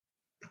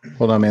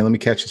Hold on, man. Let me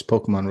catch this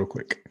Pokemon real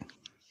quick.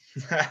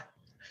 Is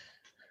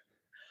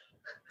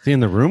he in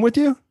the room with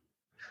you?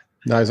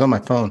 No, he's on my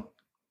phone.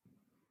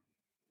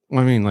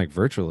 Well, I mean, like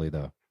virtually,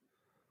 though.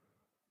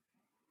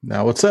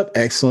 Now, what's up?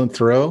 Excellent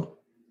throw.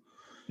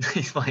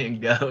 He's playing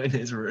Go in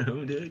his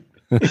room, dude.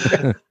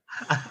 I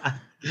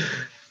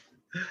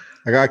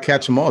gotta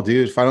catch them all,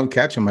 dude. If I don't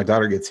catch them, my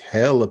daughter gets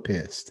hella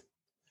pissed.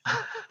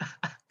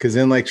 Because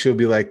then, like, she'll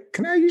be like,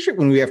 "Can I use your?"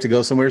 When we have to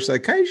go somewhere, she's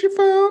like, "Can I use your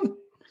phone?"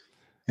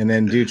 And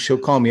then, dude, she'll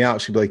call me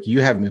out. She'll be like,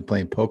 "You haven't been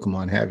playing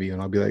Pokemon, have you?"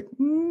 And I'll be like,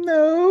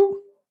 "No."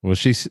 Will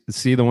she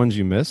see the ones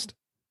you missed?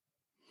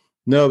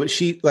 No, but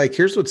she like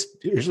here's what's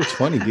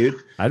funny, dude.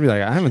 I'd be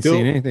like, I haven't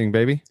seen anything,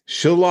 baby.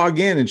 She'll log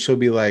in and she'll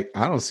be like,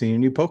 "I don't see any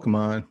new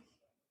Pokemon."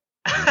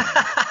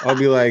 I'll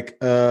be like,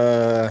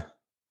 they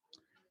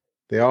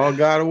all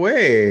got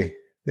away.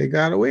 They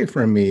got away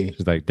from me.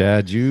 She's like,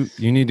 Dad, you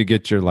need to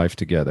get your life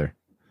together.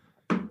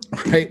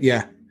 Right?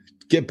 Yeah.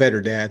 Get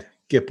better, Dad.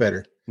 Get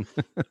better.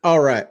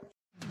 All right.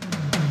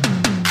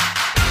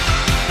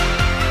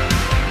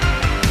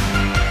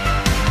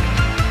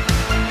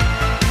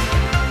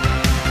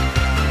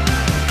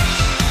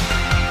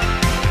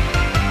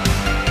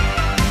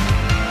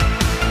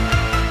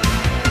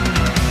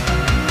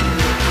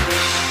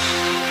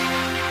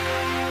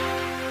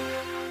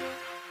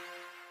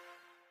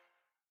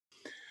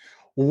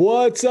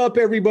 What's up,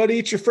 everybody?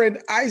 It's your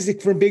friend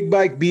Isaac from Big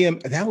Bike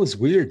BM. That was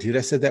weird, dude.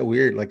 I said that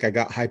weird. Like I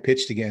got high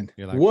pitched again.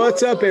 Like,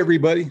 what's up,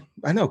 everybody?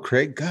 I know,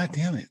 Craig. God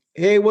damn it.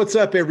 Hey, what's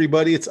up,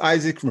 everybody? It's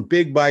Isaac from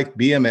Big Bike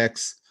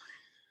BMX.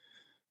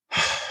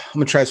 I'm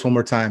going to try this one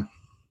more time.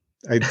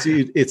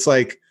 Dude, it's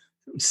like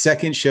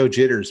second show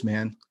jitters,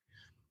 man.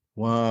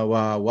 Wah,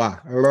 wah, wah.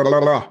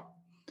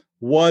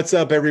 What's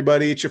up,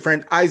 everybody? It's your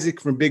friend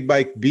Isaac from Big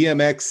Bike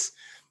BMX.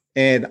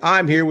 And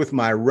I'm here with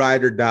my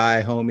ride or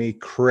die homie,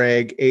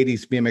 Craig,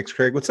 80s BMX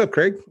Craig. What's up,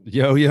 Craig?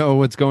 Yo,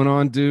 what's going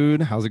on,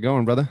 dude? How's it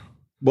going, brother?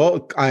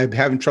 Well, I'm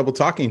having trouble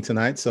talking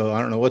tonight, so I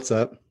don't know what's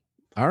up.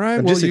 All right.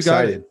 I'm just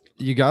excited.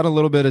 You got a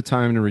little bit of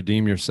time to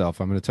redeem yourself.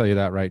 I'm going to tell you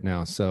that right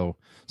now. So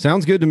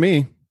sounds good to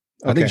me.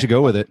 I think you should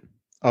go with it.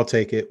 I'll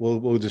take it.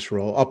 We'll just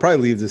roll. I'll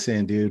probably leave this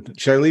in, dude.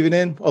 Should I leave it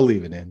in? I'll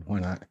leave it in.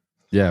 Why not?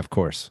 Yeah, of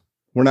course.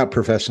 We're not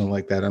professional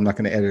like that. I'm not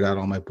going to edit out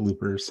all my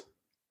bloopers.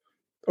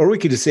 Or we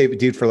could just save it,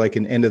 dude, for like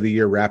an end of the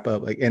year wrap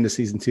up, like end of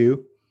season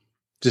 2.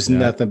 Just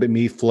nothing but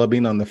me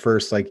flubbing on the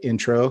first like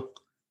intro.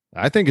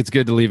 I think it's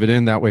good to leave it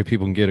in. That way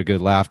people can get a good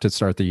laugh to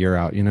start the year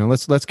out. You know,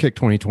 let's kick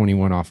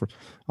 2021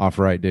 off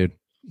right, dude.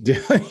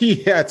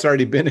 Yeah, it's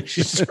already been a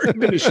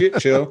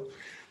shit show.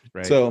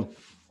 Right. So,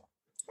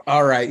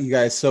 all right, you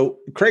guys. So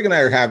Craig and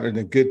I are having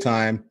a good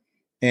time.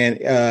 And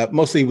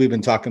mostly we've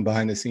been talking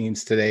behind the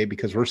scenes today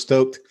because we're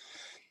stoked.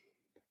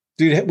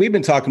 Dude, we've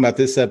been talking about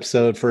this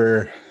episode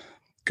for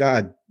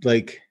God,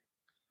 like,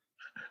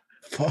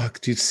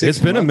 fuck, dude. It's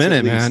been a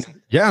minute, man.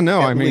 Yeah,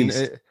 no, I mean,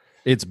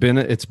 it's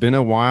been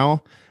a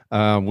while.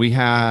 We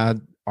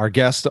had our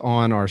guest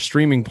on our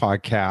streaming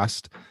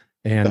podcast,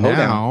 and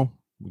now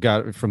we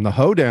got it from the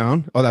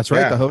Hoedown. Oh, that's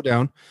right, the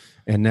Hoedown,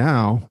 and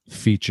now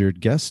featured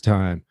guest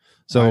time.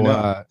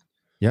 So,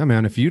 yeah,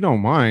 man, if you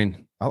don't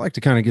mind, I'd like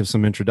to kind of give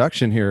some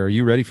introduction here. Are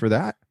you ready for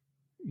that?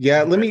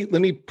 Yeah, let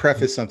me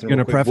preface something. You're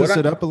gonna preface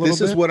it up a little bit.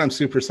 This is what I'm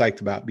super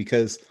psyched about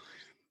because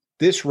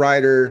this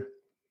rider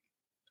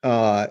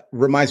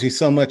reminds me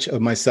so much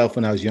of myself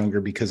when I was younger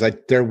because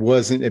there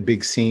wasn't a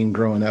big scene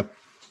growing up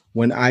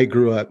when I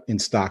grew up in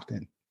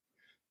Stockton.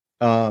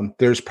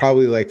 There's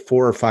probably like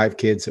 4 or 5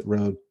 kids that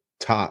rode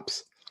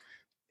tops,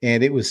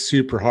 and it was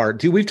super hard.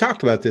 Dude, we've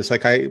talked about this.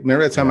 Like I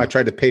remember that time I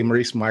tried to pay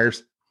Maurice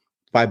Myers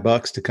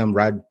 $5 to come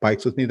ride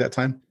bikes with me that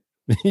time.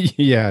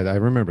 Yeah, I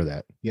remember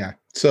that. Yeah.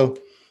 So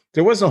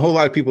there wasn't a whole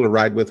lot of people to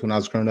ride with when I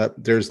was growing up.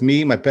 There's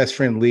me, my best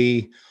friend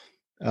Lee,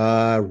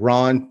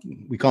 Ron,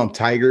 we call him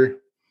Tiger.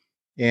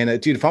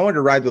 And dude, if I wanted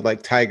to ride with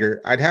like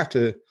Tiger, I'd have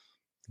to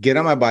get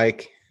on my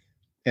bike.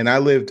 And I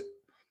lived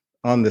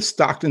on the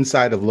Stockton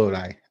side of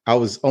Lodi. I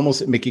was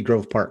almost at Mickey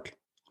Grove Park.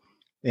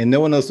 And no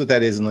one knows what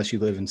that is unless you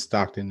live in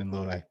Stockton and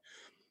Lodi.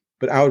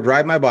 But I would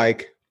ride my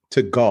bike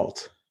to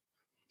Galt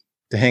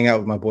to hang out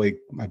with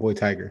my boy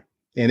Tiger.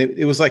 And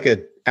it was like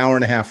an hour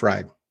and a half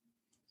ride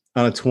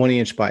on a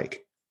 20-inch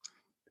bike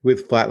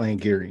with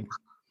flatland gearing.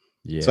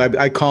 Yeah. So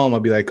I call him. I'll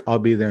be like, I'll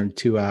be there in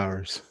 2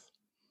 hours.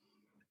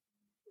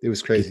 It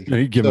was crazy.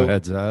 You give him a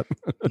heads up.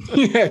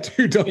 Yeah,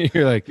 dude.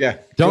 You're like,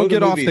 don't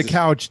get off the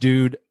couch,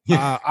 dude.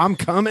 I'm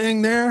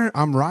coming there.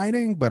 I'm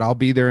riding, but I'll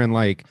be there in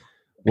like,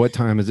 what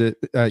time is it?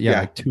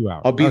 Like 2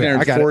 hours. I'll be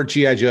there in 4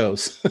 G.I.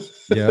 Joes.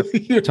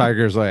 Yep.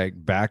 Tiger's like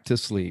back to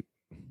sleep.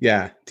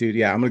 Yeah, dude.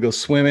 Yeah, I'm gonna go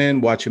swimming,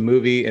 watch a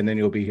movie, and then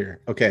you'll be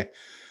here. Okay.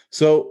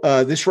 So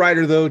this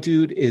rider though,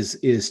 dude, is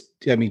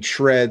I mean,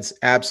 shreds,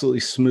 absolutely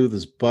smooth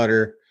as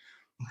butter.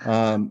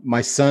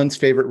 My son's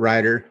favorite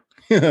rider,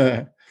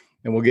 and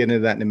we'll get into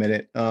that in a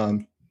minute.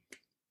 But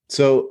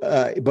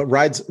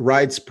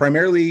rides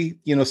primarily,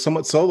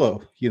 somewhat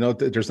solo.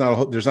 There's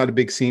not a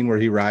big scene where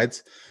he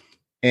rides,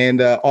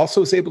 and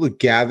also is able to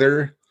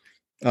gather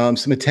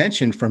some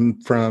attention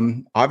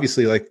from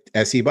obviously like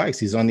SE bikes.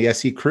 He's on the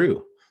SE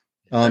crew,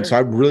 So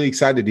I'm really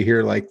excited to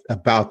hear like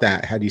about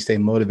that. How do you stay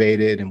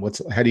motivated, and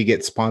how do you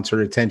get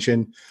sponsored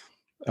attention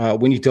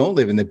when you don't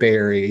live in the Bay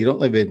Area? You don't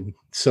live in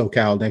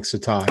SoCal next to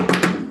Todd.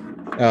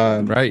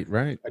 Right.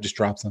 I just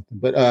dropped something,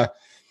 but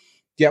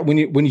yeah, when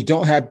you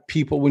don't have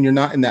people, when you're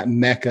not in that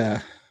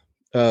mecca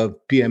of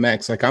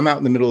BMX, like I'm out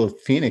in the middle of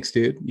Phoenix,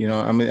 dude. You know,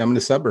 I'm in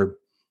a suburb,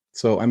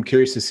 so I'm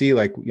curious to see,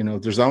 like, you know,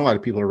 there's not a lot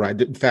of people to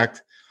ride. In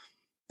fact,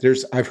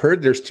 I've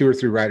heard there's 2 or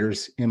 3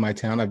 riders in my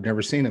town. I've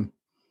never seen them.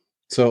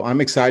 So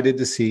I'm excited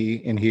to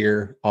see and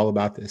hear all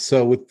about this.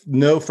 So with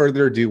no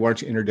further ado, why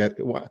don't you introduce?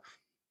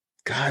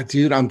 God,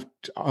 dude, I'm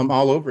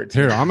all over it.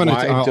 Here,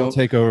 I'll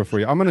take over for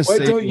you. I'm gonna. Why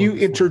don't you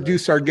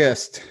introduce our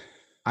guest?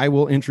 I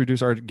will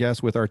introduce our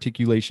guest with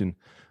articulation.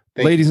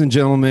 Ladies and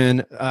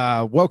gentlemen,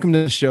 welcome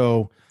to the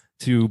show,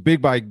 to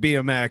Big Bike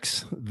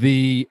BMX,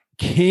 the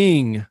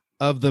king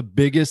of the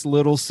biggest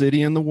little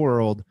city in the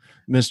world,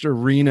 Mr.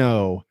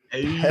 Reno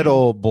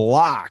Pedal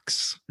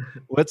Blocks.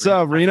 What's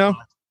up, Reno?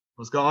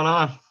 What's going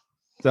on?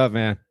 What's up,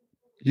 man?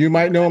 You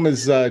might know him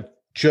as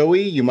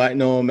Joey. You might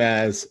know him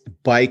as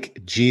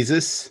Bike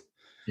Jesus.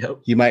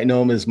 Yep. You might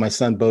know him as my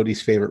son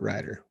Bodie's favorite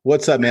rider.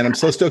 What's up, man? I'm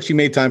so stoked you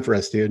made time for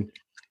us, dude.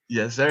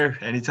 Yes, sir.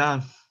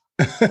 Anytime.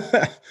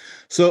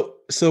 So,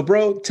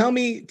 bro, tell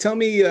me,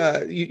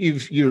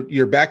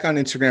 you're back on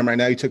Instagram right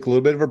now. You took a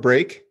little bit of a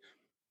break.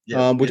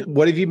 Yeah.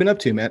 What have you been up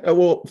to, man? Oh,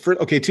 well, 2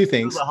 things.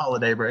 It was a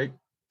holiday break.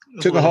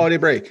 Took a holiday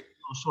break.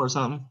 Or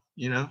something,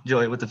 you know,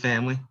 enjoy it with the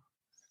family.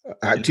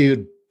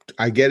 Dude,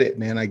 I get it,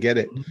 man. I get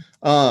it.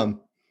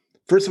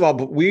 First of all,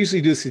 but we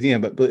usually do this at the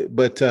end,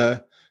 but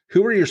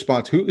who are your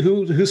sponsors?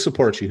 Who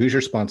supports you? Who's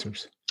your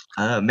sponsors?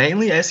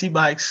 Mainly SE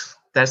Bikes.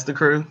 That's the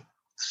crew.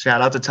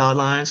 Shout out to Todd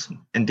Lyons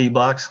and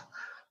D-Box.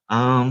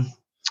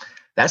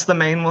 That's the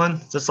main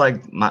one. Just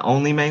like my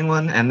only main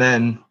one. And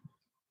then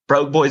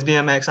Broke Boys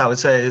BMX, I would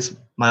say, is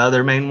my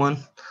other main one.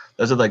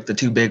 Those are like the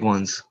 2 big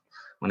ones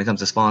when it comes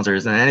to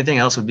sponsors. And anything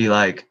else would be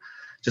like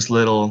just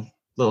little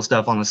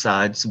stuff on the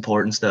side,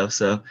 support and stuff.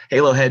 So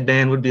Halo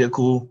Headband would be a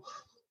cool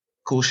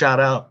shout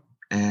out.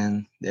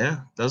 And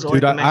yeah, those are.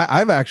 Dude,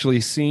 I've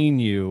actually seen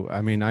you.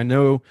 I mean, I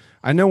know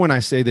when I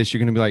say this, you're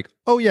going to be like,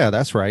 oh yeah,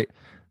 that's right.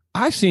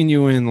 I've seen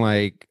you in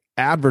like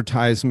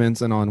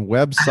advertisements and on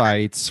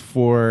websites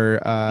for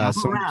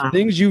some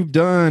things you've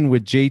done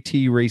with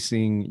JT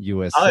Racing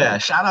USA. Oh yeah,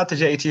 shout out to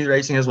JT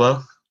Racing as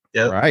well.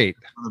 Yeah, right,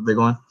 the big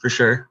one for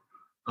sure.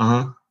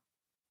 I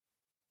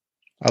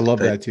love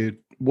that, dude.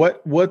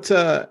 What?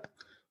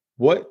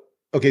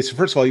 Okay, so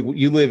first of all,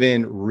 you live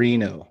in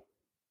Reno.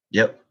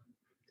 Yep.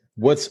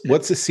 What's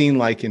the scene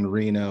like in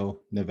Reno,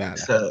 Nevada?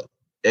 So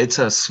it's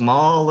a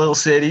small little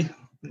city.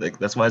 Like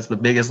that's why it's the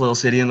biggest little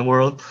city in the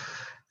world.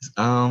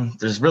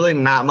 There's really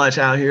not much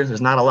out here.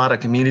 There's not a lot of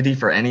community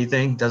for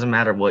anything. Doesn't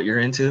matter what you're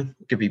into.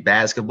 It could be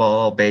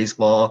basketball,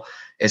 baseball.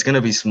 It's going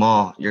to be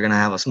small. You're going to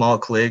have a small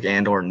clique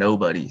and or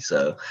nobody.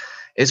 So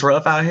it's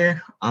rough out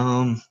here.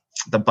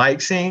 The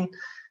bike scene,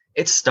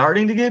 it's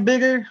starting to get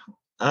bigger.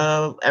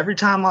 Every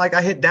time like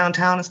I hit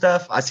downtown and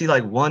stuff, I see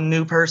like one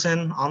new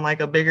person on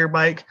like a bigger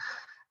bike.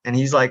 And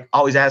he's like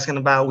always asking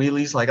about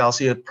wheelies. Like I'll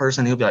see a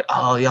person, he'll be like,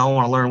 oh, y'all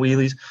want to learn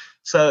wheelies.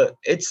 So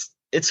it's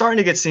starting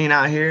to get seen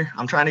out here.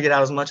 I'm trying to get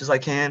out as much as I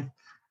can.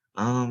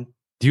 Do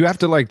you have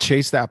to like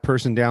chase that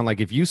person down? Like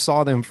if you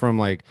saw them from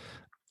like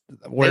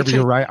wherever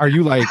you're right, are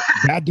you like,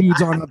 that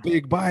dude's on a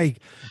big bike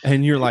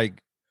and you're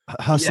like,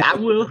 hustling? Yeah, I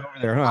will. Over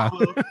there, huh? I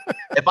will.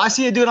 If I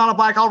see a dude on a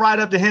bike, I'll ride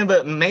up to him.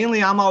 But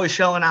mainly I'm always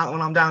showing out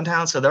when I'm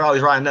downtown. So they're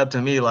always riding up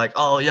to me like,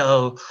 oh,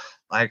 yo,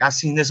 like I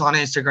seen this on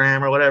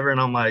Instagram or whatever.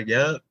 And I'm like,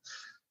 yeah.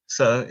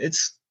 So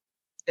it's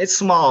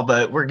small,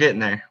 but we're getting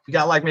there. We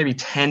got like maybe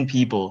 10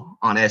 people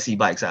on SE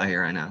Bikes out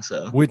here right now.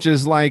 So which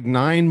is like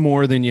 9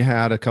 more than you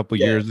had a couple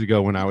years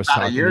ago when I was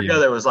talking. A year ago,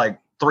 there was like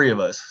 3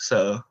 of us.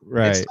 So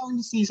right. It's starting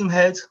to see some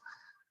heads.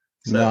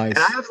 So, nice. And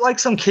I have like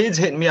some kids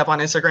hitting me up on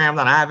Instagram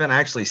that I haven't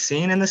actually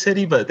seen in the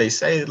city, but they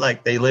say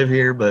like they live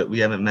here, but we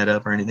haven't met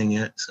up or anything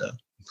yet. So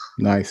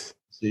nice.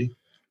 See.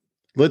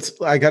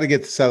 I got to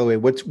get this out of the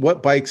way.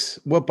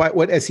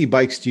 What SE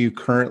bikes do you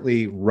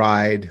currently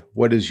ride?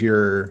 What does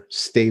your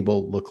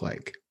stable look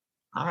like?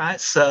 All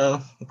right.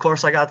 So of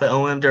course I got the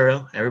OM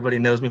Duro. Everybody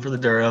knows me for the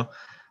Duro.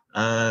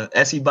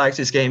 SE Bikes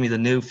just gave me the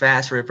new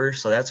Fast Ripper.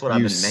 So that's what I've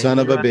been making. Son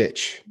of a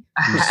bitch.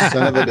 You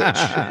son of a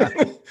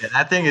bitch. Yeah,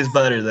 that thing is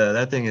butter though.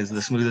 That thing is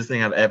the smoothest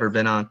thing I've ever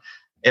been on.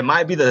 It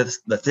might be the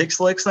thick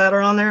slicks that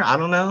are on there. I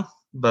don't know.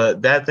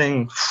 But that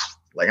thing,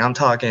 like I'm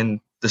talking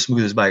the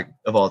smoothest bike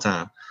of all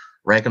time.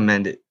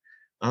 Recommend it.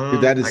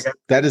 Dude,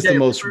 that is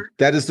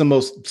the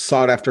most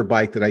sought after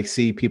bike that I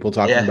see people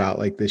talking about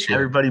like this year.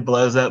 Everybody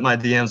blows up my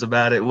DMs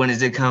about it. When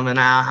is it coming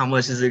out? How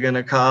much is it going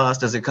to cost?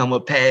 Does it come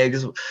with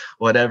pegs?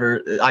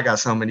 Whatever. I got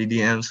so many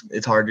DMs.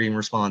 It's hard to even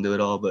respond to it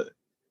all, but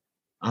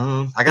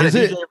I got a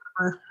DJ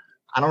Ripper.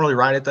 I don't really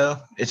ride it though.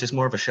 It's just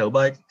more of a show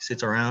bike.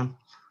 Sits around.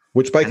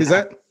 Which bike is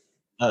that?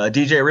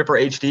 DJ Ripper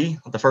HD,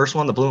 the first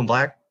one, the blue and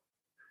black.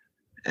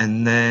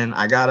 And then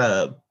I got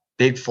a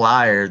Big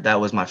Flyer. That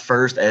was my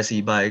first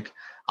SE bike.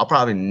 I'll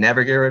probably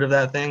never get rid of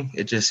that thing.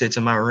 It just sits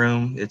in my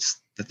room.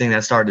 It's the thing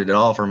that started it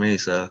all for me.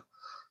 So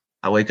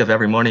I wake up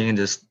every morning and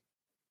just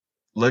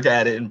look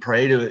at it and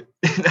pray to it.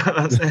 You know what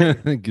I'm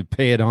saying?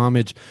 Pay it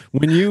homage.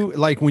 When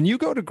you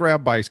go to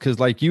grab bikes, because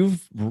like you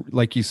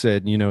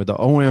said, you know, the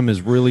OM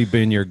has really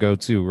been your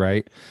go-to,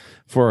 right?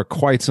 For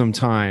quite some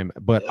time.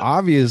 But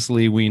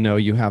obviously we know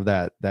you have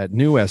that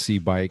new SE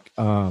bike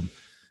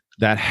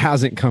that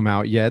hasn't come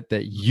out yet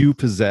that you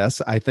possess.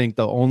 I think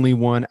the only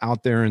one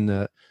out there in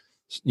the,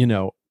 you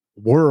know,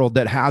 world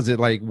that has it.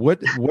 Like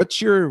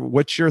what's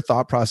your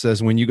thought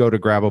process when you go to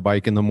grab a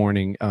bike in the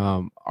morning?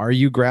 Are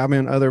you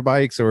grabbing other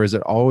bikes, or is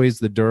it always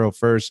the Duro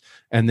first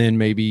and then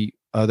maybe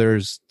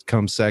others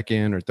come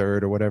second or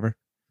third or whatever?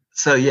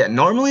 So yeah,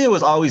 normally it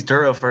was always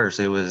Duro first.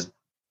 It was,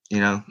 you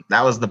know,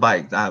 that was the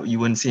bike. You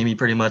wouldn't see me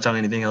pretty much on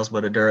anything else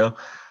but a Duro.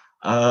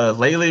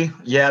 Lately,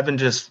 yeah, I've been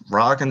just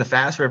rocking the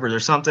Fast Ripper.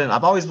 There's something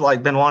I've always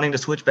like been wanting to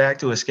switch back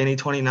to a skinny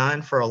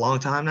 29 for a long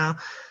time now.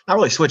 Not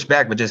really switch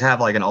back, but just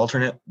have like an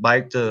alternate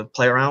bike to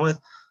play around with.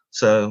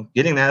 So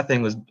getting that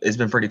thing it's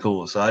been pretty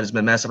cool. So I just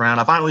been messing around.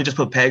 I finally just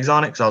put pegs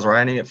on it because I was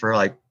riding it for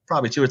like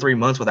probably 2 or 3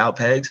 months without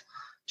pegs,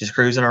 just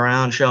cruising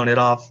around, showing it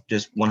off,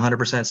 just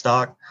 100%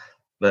 stock.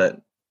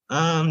 But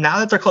now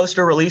that they're close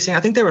to releasing,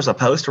 I think they were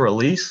supposed to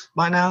release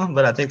by now,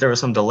 but I think there was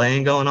some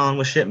delaying going on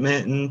with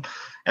shipment and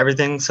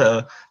everything.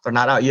 So they're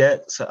not out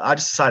yet. So I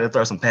just decided to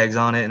throw some pegs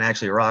on it and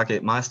actually rock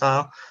it my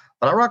style.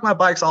 But I rock my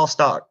bikes all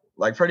stock,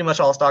 like pretty much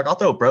all stock. I'll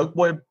throw broke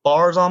boy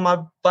bars on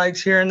my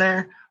bikes here and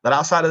there. But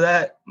outside of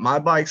that, my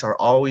bikes are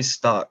always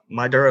stock.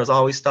 My Duro is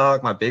always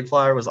stock. My Big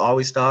Flyer was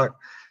always stock.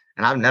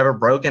 And I've never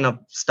broken a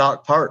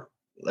stock part.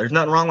 There's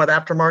nothing wrong with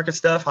aftermarket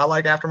stuff. I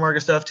like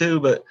aftermarket stuff too,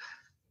 but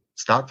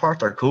stock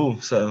parts are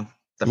cool. So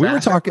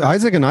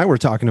Isaac and I were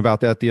talking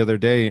about that the other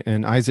day.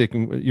 And Isaac,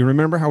 you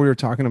remember how we were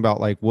talking about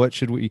like, what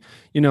should we,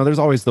 you know, there's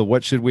always the,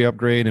 what should we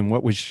upgrade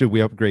and should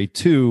we upgrade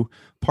to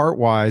part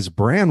wise,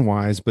 brand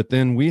wise. But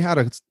then we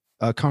had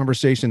a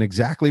conversation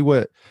exactly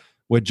what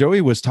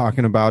Joey was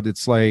talking about.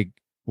 It's like,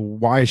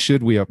 why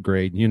should we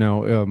upgrade? You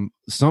know,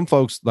 some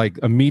folks like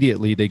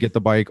immediately they get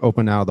the bike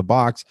open out of the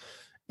box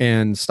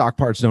and stock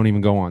parts don't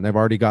even go on. They've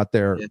already got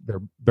their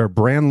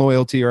brand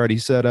loyalty already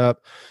set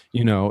up.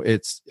 You know,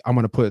 I'm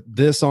going to put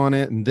this on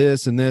it and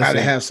this and this. Got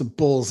to have some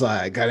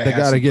bullseye. Got to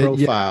have some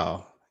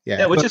profile.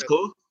 Yeah, which is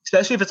cool,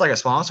 especially if it's like a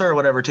sponsor or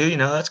whatever too. You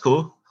know, that's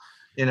cool.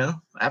 You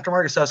know,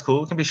 aftermarket stuff's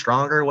cool. It can be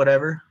stronger or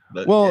whatever.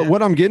 But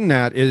what I'm getting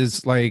at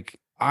is like,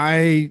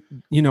 I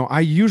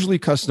usually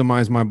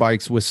customize my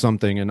bikes with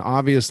something, and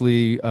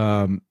obviously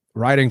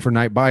riding for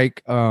Night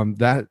Bike,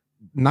 that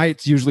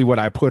Night's usually what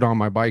I put on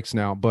my bikes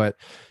now. But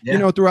you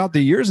know, throughout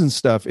the years and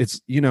stuff,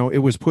 it's, you know, it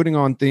was putting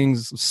on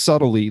things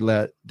subtly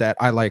that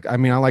I like. I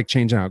mean, I like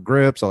changing out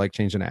grips, I like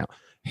changing out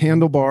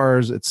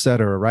handlebars,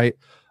 etc. Right?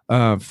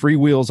 Free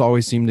wheels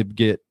always seem to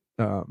get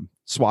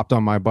swapped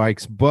on my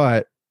bikes,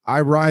 but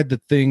I ride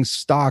the things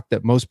stock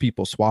that most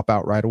people swap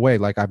out right away.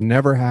 Like I've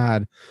never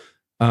had.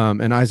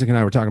 And Isaac and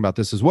I were talking about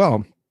this as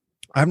well.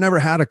 I've never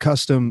had a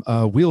custom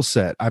wheel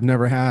set. I've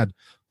never had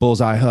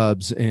bullseye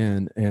hubs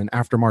and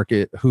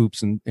aftermarket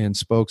hoops and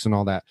spokes and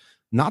all that.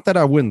 Not that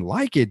I wouldn't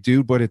like it,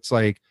 dude, but it's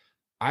like,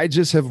 I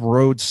just have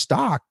rode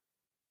stock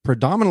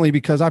predominantly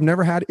because I've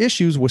never had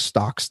issues with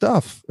stock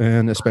stuff,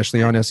 and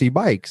especially on SE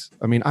bikes.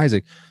 I mean,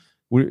 Isaac,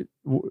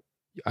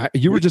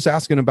 you were just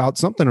asking about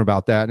something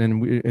about that,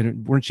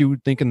 and weren't you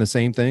thinking the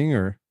same thing?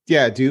 Or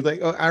yeah, dude,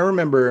 like I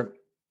remember.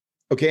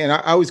 Okay, and I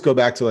always go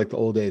back to like the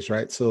old days,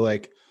 right? So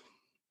like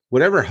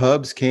whatever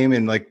hubs came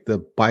in like the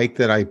bike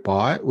that I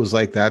bought was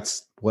like,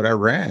 that's what I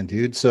ran,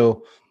 dude.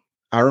 So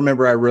I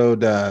remember I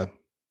rode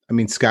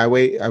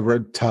Skyway, I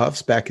rode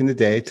Tufts back in the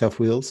day, Tough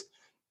Wheels.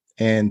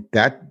 And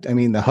that, I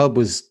mean, the hub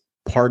was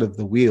part of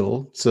the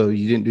wheel, so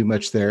you didn't do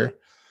much there.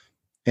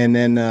 And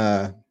then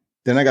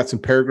I got some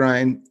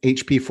Peregrine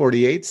HP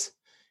 48s,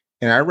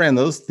 and I ran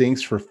those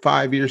things for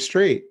 5 years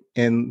straight.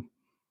 And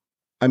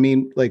I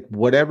mean, like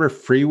whatever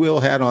freewheel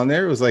had on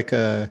there, it was like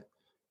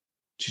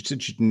just a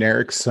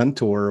generic Suntour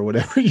or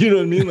whatever, you know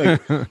what I mean?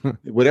 Like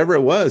whatever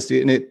it was,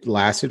 dude, and it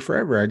lasted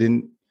forever.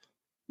 Even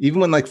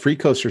when like free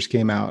coasters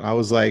came out, I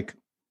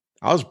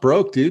was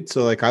broke, dude.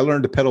 So like I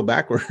learned to pedal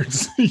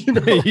backwards, you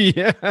know?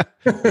 Yeah.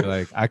 You're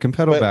like, I can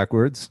pedal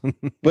backwards.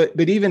 but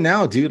even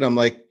now, dude, I'm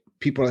like,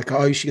 people are like,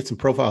 oh, you should get some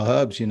profile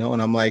hubs, you know?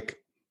 And I'm like,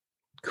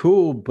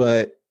 cool,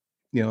 but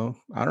you know,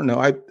 I don't know.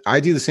 I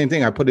do the same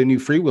thing. I put a new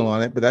freewheel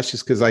on it, but that's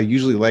just because I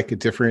usually like a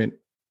different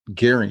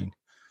gearing.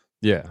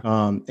 Yeah.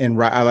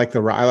 And I like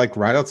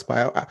ride out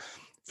style.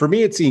 For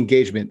me, it's the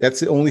engagement. That's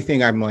the only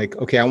thing I'm like,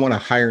 okay, I want a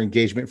higher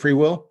engagement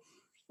freewheel.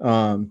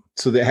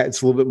 So that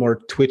it's a little bit more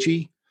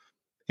twitchy.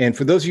 And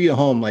for those of you at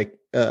home, like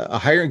a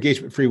higher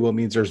engagement freewheel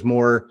means there's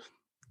more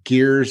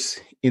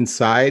gears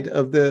inside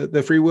of the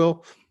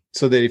freewheel,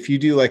 so that if you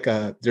do like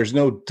there's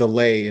no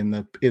delay in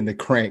the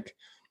crank,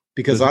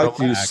 because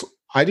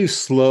I do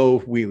slow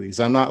wheelies.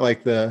 I'm not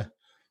like let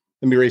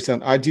me race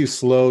down. I do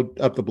slow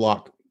up the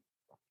block.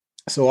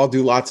 So I'll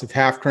do lots of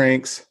half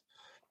cranks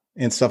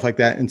and stuff like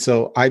that. And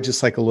so I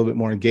just like a little bit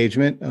more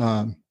engagement.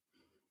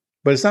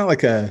 But it's not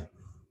like I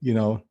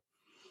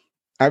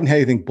haven't had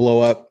anything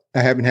blow up. I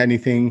haven't had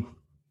anything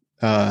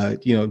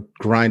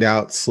grind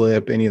out,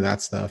 slip, any of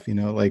that stuff.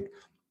 Like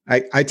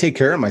I take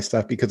care of my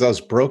stuff because I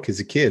was broke as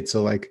a kid.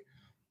 So like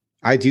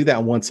I do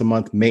that once a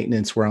month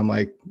maintenance where I'm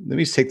like, let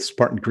me just take this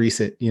apart and grease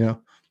it,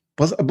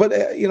 But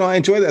I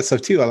enjoy that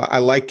stuff too. I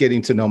like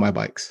getting to know my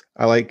bikes.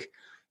 I like,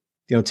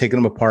 taking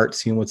them apart,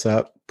 seeing what's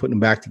up, putting them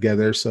back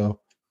together. So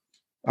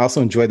I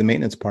also enjoy the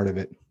maintenance part of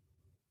it.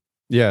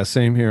 Yeah,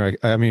 same here.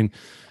 I mean,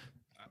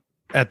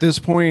 at this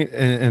point,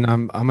 and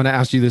I'm going to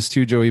ask you this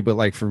too, Joey, but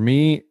like for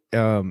me,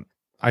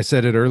 I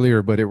said it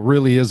earlier, but it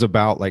really is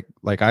about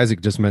like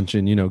Isaac just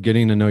mentioned,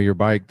 getting to know your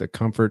bike, the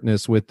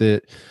comfortness with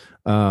it.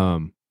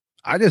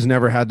 I just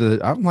never had to,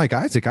 I'm like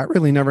Isaac, I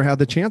really never had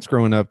the chance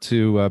growing up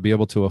to be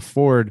able to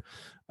afford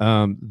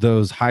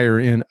those higher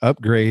end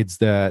upgrades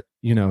that,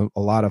 a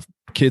lot of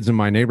kids in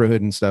my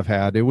neighborhood and stuff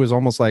had. It was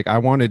almost like I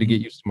wanted to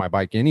get used to my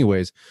bike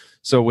anyways.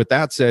 So with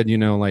that said,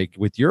 like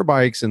with your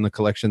bikes and the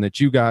collection that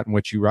you got and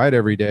what you ride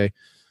every day,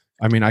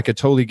 I mean, I could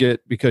totally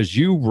get, because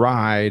you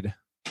ride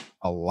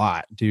a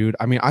lot, dude.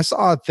 I mean, I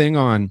saw a thing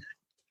on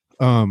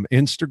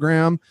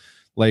Instagram,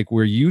 like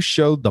where you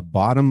showed the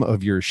bottom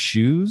of your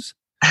shoes.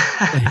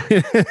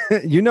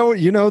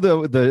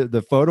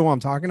 the photo I'm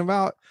talking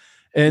about,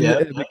 and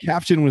the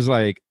caption was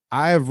like,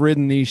 I have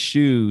ridden these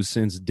shoes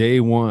since day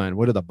one.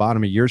 What do the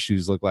bottom of your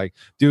shoes look like?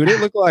 Dude, it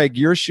looked like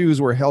your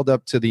shoes were held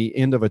up to the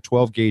end of a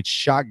 12 gauge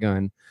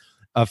shotgun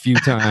a few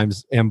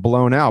times and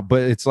blown out.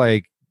 But it's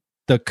like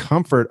the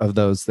comfort of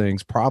those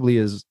things probably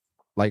is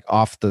like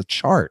off the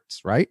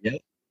charts, right? Yeah.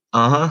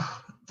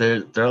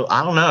 They're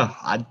I don't know.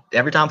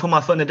 Every time I put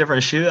my foot in a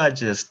different shoe,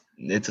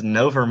 it's a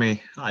no for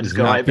me. I just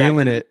go right back.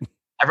 Feeling it.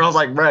 Everyone's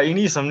like, bro, you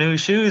need some new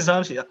shoes,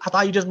 don't you? I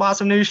thought you just bought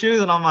some new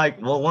shoes. And I'm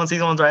like, well, once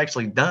these ones are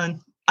actually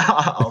done,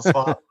 I'll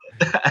swap.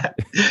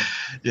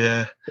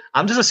 Yeah.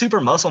 I'm just a super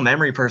muscle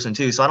memory person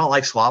too. So I don't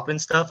like swapping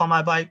stuff on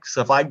my bike.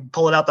 So if I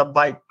pull it out the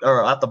bike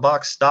or out the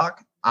box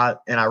stock, and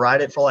I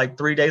ride it for like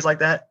 3 days like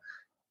that,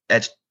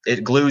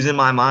 it glues in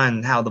my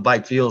mind how the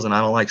bike feels, and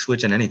I don't like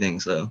switching anything.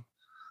 So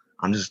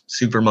I'm just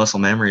super muscle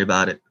memory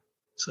about it.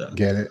 So I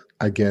get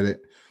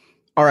it.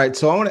 All right.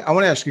 So I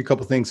want to ask you a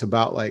couple things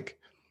about like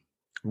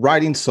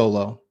riding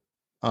solo,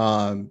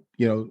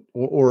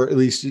 or at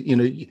least,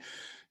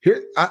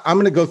 here, I'm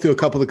going to go through a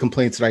couple of the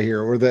complaints that I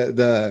hear, or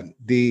they're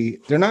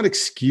not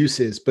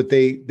excuses, but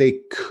they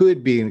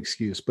could be an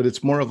excuse, but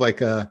it's more of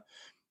like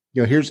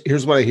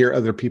here's what I hear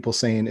other people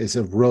saying is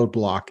a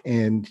roadblock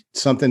and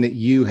something that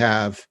you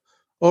have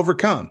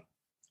overcome.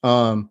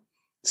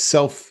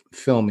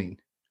 Self-filming.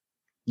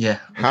 Yeah.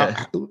 Okay. How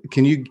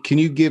can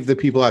you give the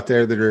people out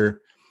there that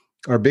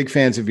are big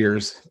fans of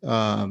yours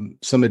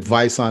some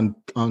advice on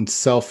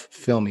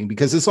self-filming,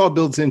 because this all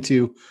builds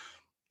into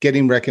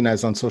getting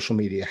recognized on social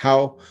media?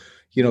 How,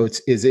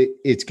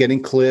 it's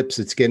getting clips,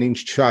 it's getting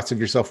shots of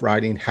yourself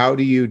riding. How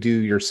do you do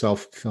your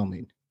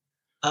self-filming?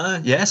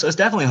 Yeah, so it's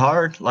definitely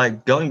hard.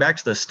 Like going back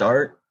to the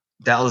start,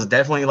 that was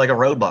definitely like a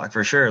roadblock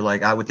for sure.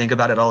 Like I would think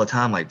about it all the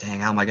time, like,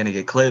 dang, how am I going to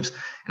get clips?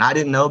 And I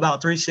didn't know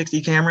about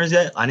 360 cameras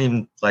yet. I didn't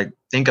even like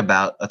think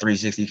about a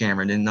 360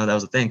 camera. Didn't know that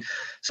was a thing.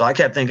 So I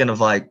kept thinking of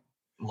like,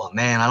 well,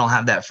 man, I don't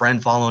have that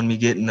friend following me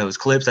getting those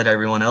clips that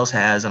everyone else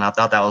has. And I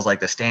thought that was like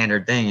the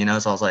standard thing,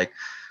 So I was like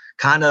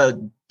kind of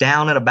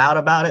down and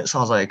about it. So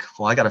I was like,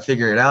 well, I got to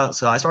figure it out.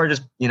 So I started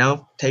just,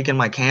 taking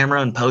my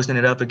camera and posting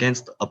it up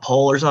against a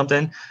pole or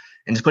something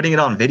and just putting it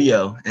on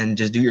video and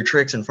just do your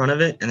tricks in front of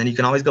it. And then you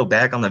can always go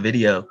back on the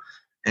video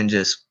and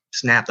just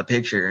snap the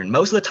picture. And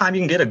most of the time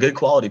you can get a good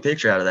quality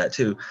picture out of that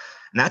too.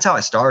 And that's how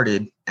I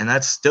started. And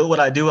that's still what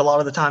I do a lot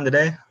of the time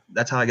today.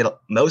 That's how I get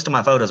most of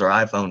my photos are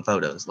iPhone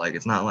photos. Like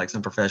it's not like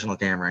some professional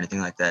camera or anything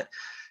like that.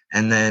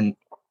 And then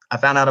I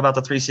found out about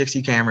the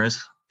 360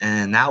 cameras,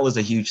 and that was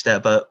a huge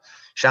step up.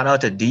 Shout out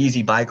to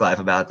DZ Bike Life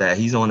about that.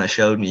 He's the one that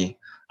showed me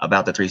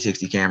about the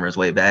 360 cameras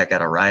way back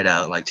at a ride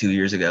out like 2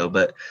 years ago.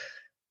 But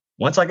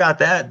once I got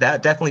that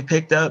definitely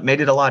picked up,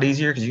 made it a lot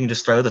easier because you can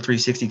just throw the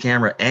 360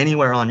 camera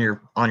anywhere on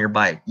your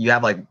bike. You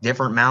have like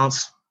different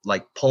mounts,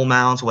 like pull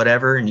mounts,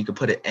 whatever, and you can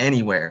put it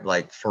anywhere,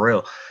 like for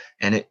real.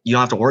 And you don't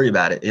have to worry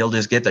about it. It'll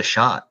just get the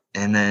shot,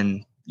 and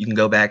then you can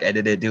go back,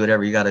 edit it, do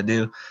whatever you got to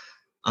do.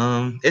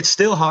 It's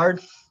still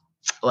hard,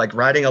 like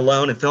riding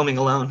alone and filming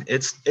alone.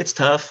 It's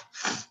tough.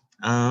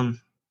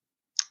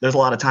 There's a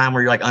lot of time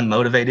where you're like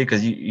unmotivated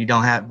because you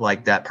don't have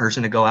like that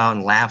person to go out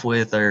and laugh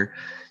with, or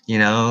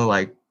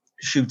like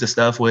shoot the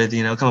stuff with,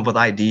 come up with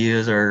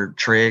ideas or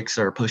tricks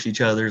or push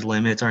each other's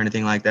limits or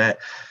anything like that.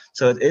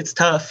 So it's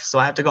tough. So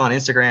I have to go on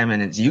Instagram,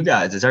 and it's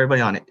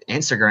everybody on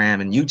Instagram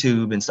and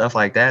YouTube and stuff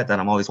like that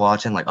I'm always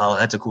watching, like, oh,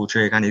 that's a cool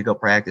trick, I need to go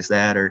practice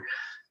that. Or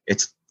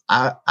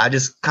I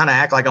just kind of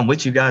act like I'm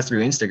with you guys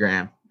through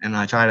Instagram, and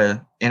I try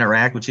to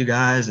interact with you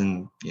guys,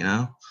 and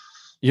and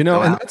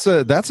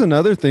that's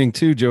another thing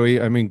too, Joey.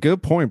 I mean,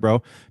 good point,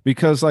 bro,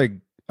 because like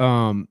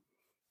for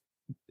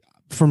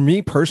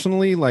me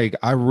personally, like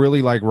I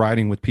really like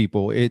riding with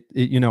people.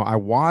 I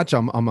watch,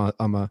 I'm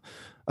a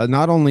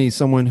not only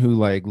someone who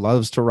like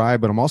loves to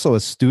ride, but I'm also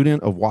a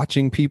student of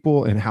watching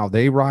people and how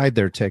they ride,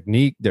 their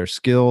technique, their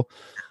skill.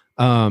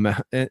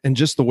 and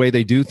just the way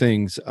they do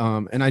things.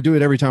 And I do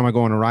it every time I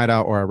go on a ride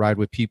out or I ride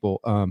with people.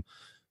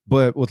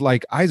 But with,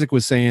 like Isaac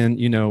was saying,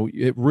 you know,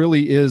 it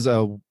really is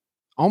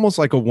almost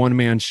like a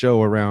one-man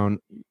show around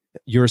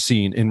your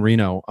scene in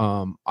Reno.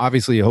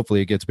 Obviously,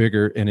 hopefully it gets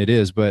bigger, and it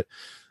is, but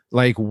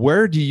like,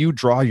 where do you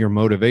draw your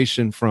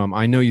motivation from?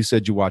 I know you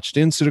said you watched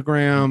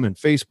Instagram and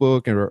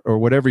Facebook or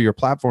whatever your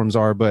platforms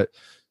are, but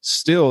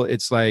still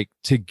it's like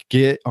to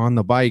get on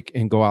the bike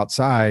and go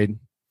outside.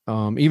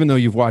 Even though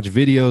you've watched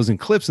videos and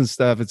clips and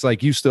stuff, it's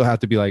like you still have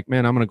to be like,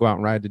 man, I'm going to go out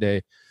and ride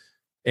today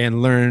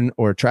and learn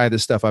or try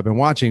this stuff I've been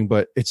watching,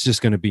 but it's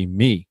just going to be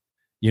me.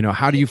 You know,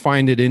 how do you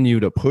find it in you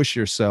to push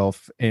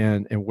yourself,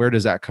 and where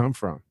does that come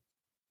from?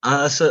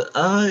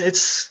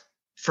 It's,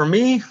 for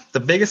me, the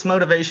biggest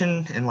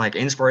motivation and like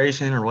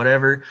inspiration or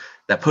whatever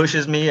that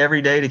pushes me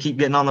every day to keep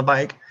getting on the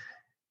bike,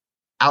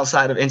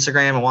 outside of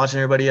Instagram and watching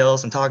everybody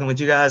else and talking with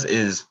you guys,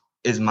 is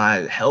my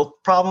health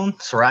problem,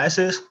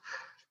 psoriasis.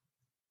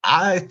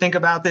 I think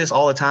about this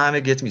all the time.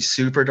 It gets me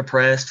super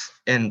depressed.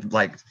 And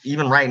like,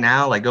 even right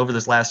now, like over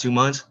this last 2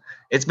 months,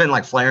 it's been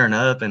like flaring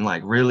up and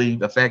like really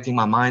affecting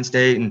my mind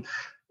state. And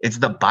it's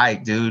the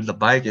bike, dude. The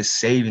bike is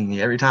saving me.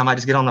 Every time I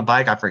just get on the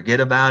bike, I forget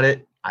about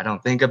it. I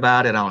don't think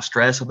about it. I don't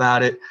stress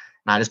about it.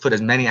 And I just put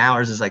as many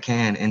hours as I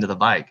can into the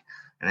bike.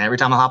 And every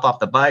time I hop off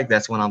the bike,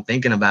 that's when I'm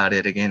thinking about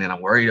it again. And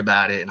I'm worried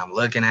about it. And I'm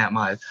looking at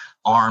my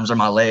arms or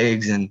my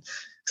legs. And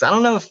because I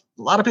don't know if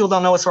a lot of people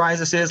don't know what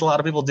psoriasis is. A lot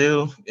of people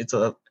do. It's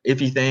a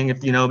iffy thing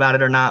if you know about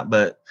it or not.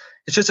 But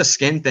it's just a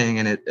skin thing,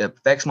 and it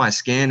affects my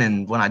skin.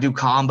 And when I do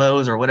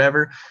combos or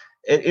whatever,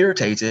 it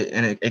irritates it,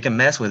 and it can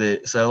mess with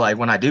it. So like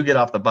when I do get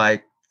off the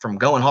bike, from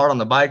going hard on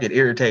the bike, it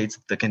irritates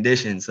the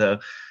condition. So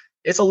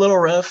it's a little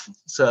rough.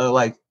 So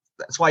like,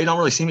 that's why you don't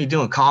really see me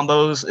doing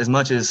combos as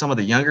much as some of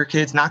the younger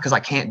kids. Not because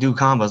I can't do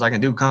combos. I can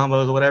do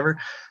combos or whatever,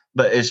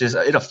 but it's just,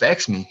 it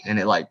affects me, and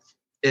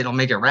it'll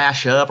make it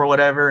rash up or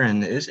whatever.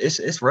 And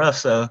it's rough.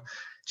 So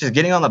just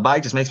getting on the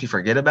bike just makes me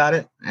forget about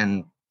it.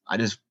 And I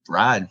just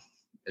ride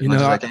as much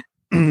as I can.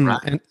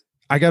 And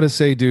I got to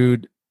say,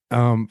 dude,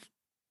 and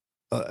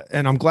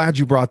I'm glad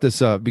you brought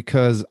this up,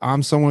 because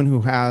I'm someone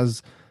who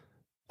has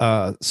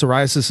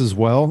psoriasis as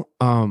well.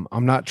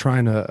 I'm not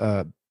trying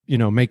to,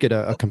 make it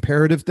a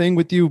comparative thing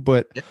with you,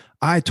 but yeah.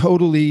 I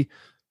totally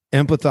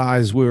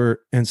empathize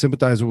and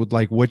sympathize with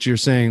like what you're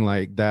saying,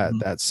 like that,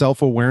 that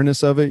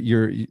self-awareness of it,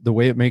 the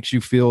way it makes you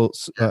feel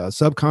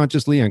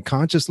subconsciously and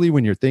consciously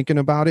when you're thinking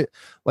about it,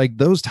 like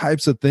those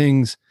types of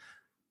things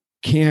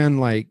can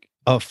like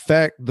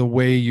affect the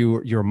way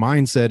your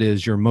mindset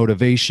is, your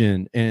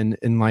motivation, and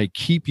like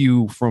keep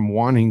you from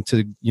wanting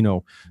to,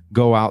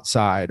 go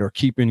outside or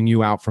keeping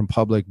you out from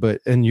public. But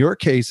in your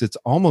case, it's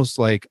almost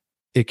like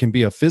it can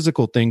be a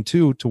physical thing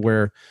too, to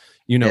where,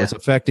 it's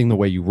affecting the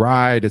way you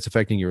ride. It's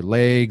affecting your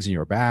legs and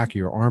your back,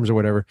 your arms or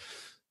whatever.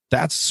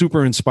 That's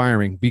super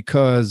inspiring,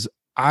 because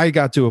I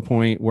got to a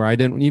point where I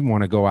didn't even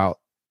want to go out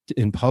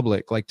in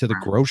public, like to the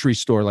grocery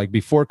store. Like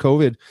before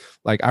COVID,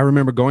 like I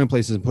remember going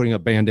places and putting a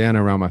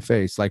bandana around my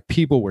face. Like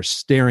people were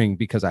staring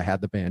because I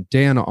had the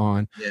bandana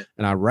on,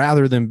 and I'd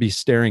rather them be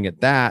staring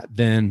at that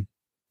than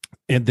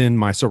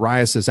my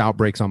psoriasis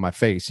outbreaks on my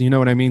face. You know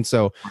what I mean?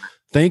 So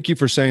thank you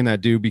for saying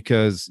that, dude,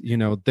 because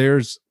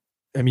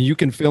you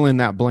can fill in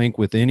that blank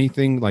with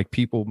anything. Like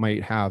people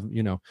might have,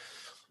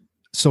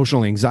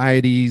 social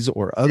anxieties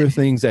or other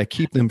things that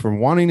keep them from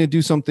wanting to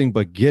do something,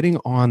 but getting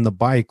on the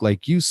bike,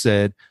 like you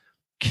said,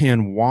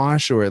 can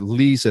wash, or at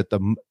least at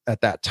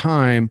that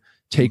time,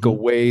 take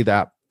away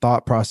that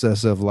thought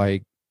process of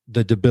like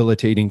the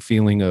debilitating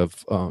feeling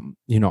of,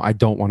 I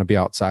don't want to be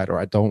outside, or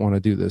I don't want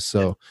to do this.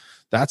 So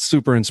that's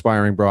super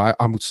inspiring, bro.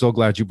 I'm so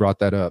glad you brought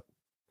that up.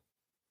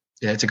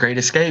 Yeah. It's a great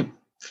escape,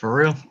 for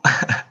real.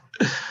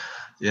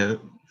 Yeah.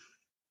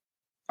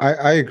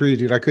 I agree,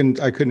 dude. I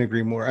couldn't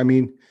agree more. I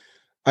mean,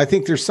 I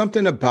think there's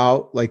something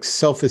about like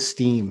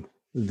self-esteem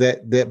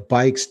that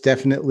bikes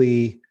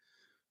definitely,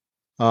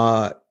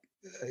 there's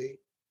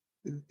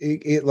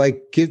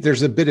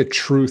a bit of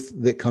truth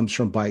that comes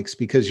from bikes,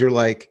 because you're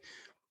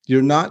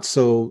not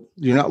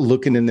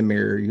looking in the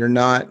mirror. You're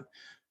not,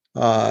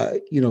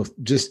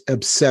 just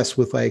obsessed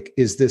with like,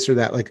 is this or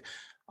that? Like,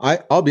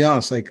 I'll be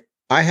honest, like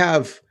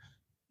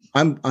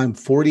I'm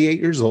 48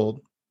 years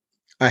old.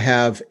 I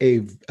have a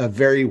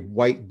very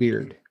white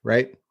beard,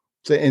 right?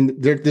 So,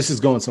 and this is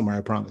going somewhere,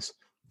 I promise.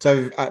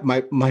 So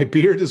my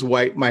beard is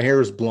white. My hair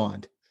is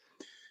blonde.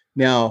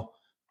 Now,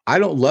 I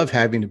don't love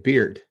having a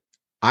beard.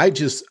 I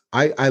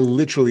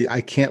literally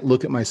can't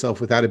look at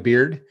myself without a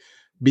beard,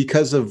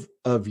 because of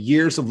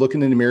years of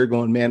looking in the mirror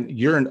going, man,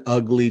 you're an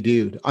ugly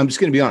dude. I'm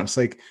just going to be honest.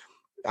 Like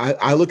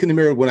I look in the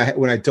mirror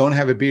when I don't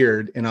have a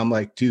beard, and I'm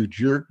like, dude,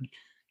 you're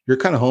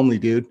kind of homely,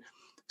 dude.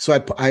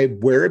 So I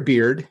wear a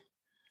beard,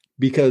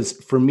 because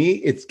for me,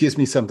 it gives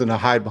me something to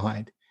hide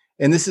behind.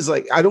 And this is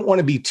like, I don't want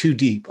to be too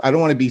deep.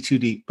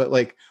 But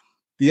like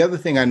the other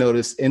thing I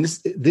noticed, and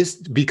this,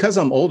 because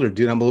I'm older,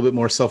 dude, I'm a little bit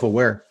more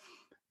self-aware.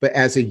 But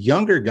as a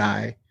younger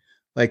guy,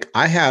 like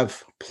I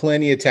have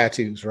plenty of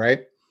tattoos,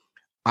 right?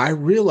 I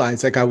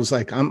realized, like, I was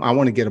like, I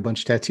want to get a bunch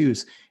of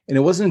tattoos. And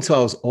it wasn't until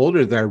I was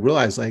older that I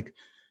realized, like,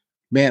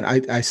 man,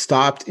 I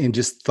stopped and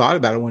just thought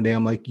about it one day.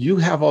 I'm like, you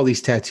have all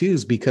these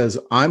tattoos because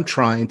I'm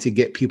trying to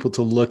get people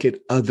to look at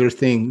other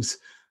things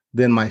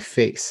than my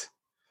face.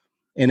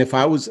 And if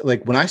I was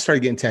like, when I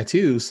started getting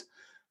tattoos,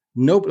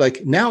 nope,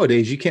 like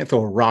nowadays you can't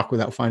throw a rock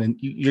without finding,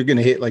 you're going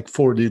to hit like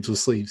 4 dudes with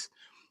sleeves.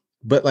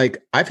 But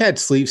like I've had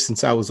sleeves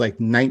since I was like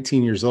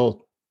 19 years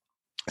old.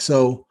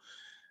 So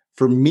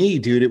for me,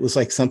 dude, it was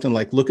like something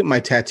like, look at my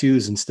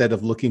tattoos instead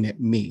of looking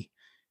at me.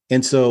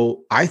 And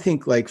so I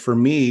think like for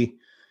me,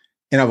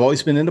 and I've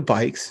always been into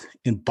bikes,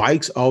 and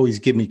bikes always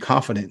give me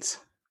confidence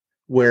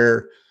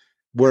where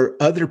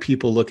other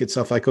people look at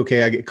stuff like,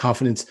 okay, I get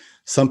confidence.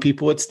 Some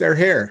people it's their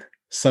hair.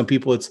 Some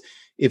people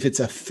if it's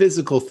a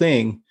physical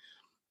thing,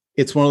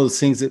 it's one of those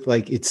things that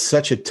like, it's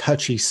such a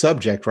touchy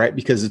subject, right?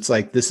 Because it's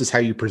like, this is how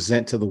you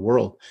present to the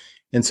world.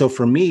 And so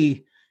for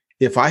me,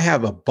 if I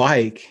have a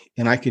bike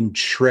and I can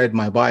shred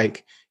my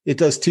bike, it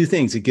does 2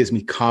 things. It gives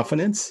me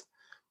confidence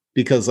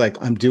because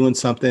like I'm doing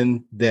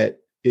something that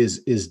is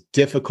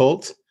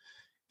difficult,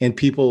 and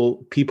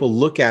people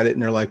look at it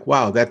and they're like,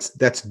 wow, that's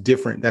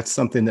different. That's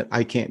something that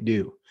I can't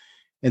do.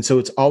 And so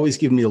it's always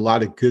given me a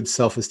lot of good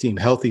self-esteem,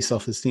 healthy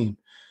self-esteem.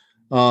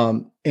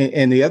 And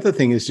the other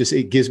thing is just,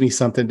 it gives me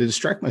something to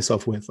distract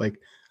myself with. Like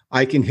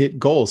I can hit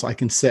goals. I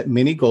can set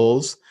many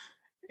goals,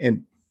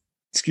 and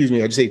excuse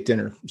me, I just ate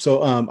dinner.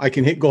 So I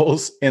can hit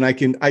goals, and I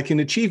can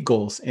achieve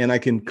goals, and I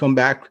can come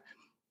back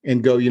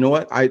and go, you know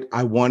what?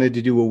 I wanted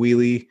to do a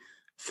wheelie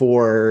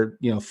for,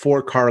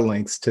 4 car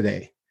lengths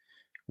today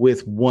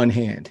with one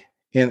hand.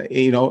 And,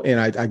 and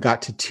I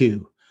got to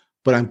 2,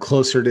 but I'm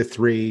closer to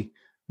 3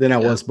 than I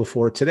was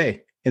before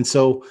today. And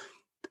so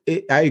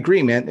I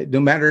agree, man. No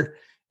matter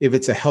if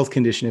it's a health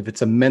condition, if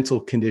it's a mental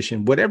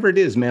condition, whatever it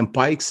is, man,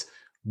 bikes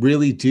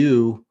really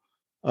do,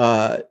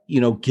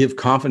 give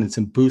confidence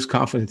and boost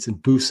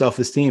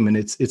self-esteem. And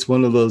it's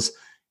one of those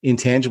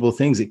intangible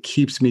things that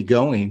keeps me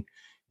going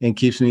and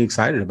keeps me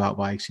excited about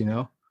bikes,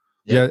 Yeah.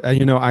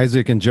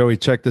 Isaac and Joey,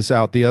 check this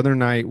out. The other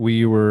night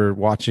we were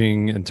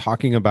watching and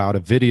talking about a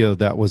video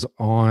that was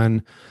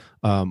on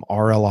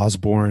RL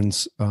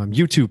Osborne's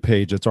YouTube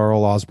page. It's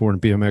RL Osborne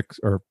BMX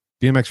or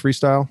BMX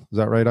Freestyle. Is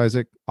that right,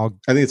 Isaac? I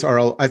think it's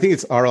RL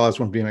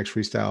Osborne BMX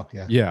Freestyle.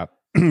 Yeah. Yeah.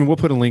 We'll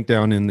put a link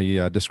down in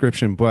the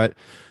description, but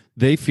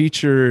they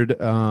featured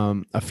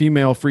a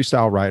female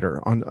freestyle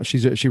rider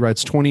she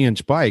rides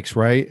 20-inch bikes,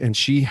 right? And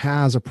she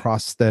has a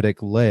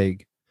prosthetic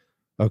leg.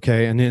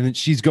 Okay. And then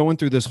she's going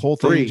through this whole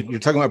thing. Bree. You're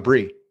talking about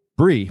Bree.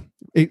 Bree.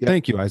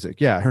 Thank you,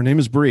 Isaac. Yeah. Her name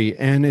is Bree.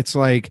 And it's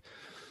like,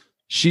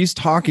 she's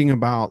talking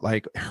about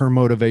like her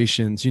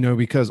motivations,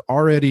 because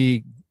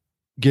already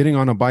getting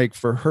on a bike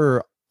for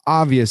her,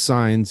 obvious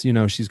signs,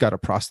 she's got a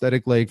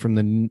prosthetic leg from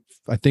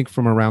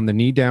around the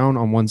knee down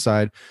on one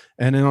side.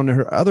 And then on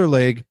her other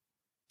leg,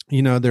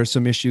 there's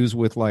some issues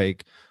with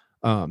like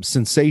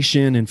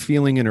sensation and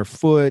feeling in her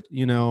foot,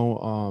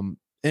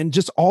 and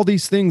just all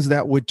these things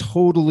that would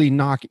totally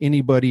knock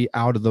anybody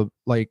out of the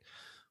like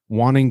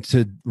wanting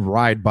to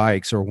ride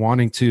bikes or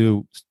wanting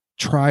to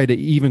try to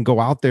even go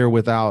out there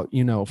without,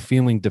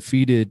 feeling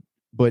defeated.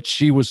 But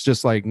she was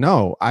just like,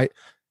 no, I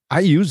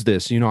use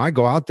this, I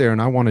go out there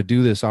and I want to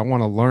do this. I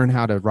want to learn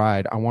how to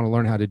ride. I want to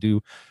learn how to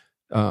do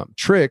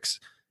tricks.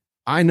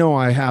 I know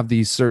I have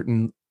these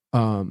certain,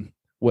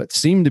 what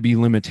seem to be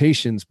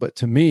limitations, but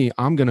to me,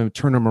 I'm going to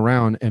turn them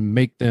around and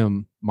make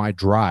them my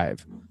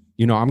drive.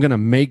 I'm going to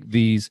make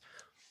these,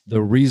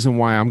 the reason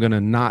why I'm going to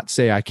not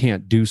say I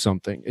can't do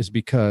something is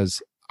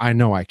because I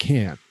know I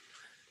can,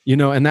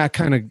 and that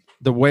kind of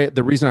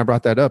the reason I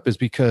brought that up is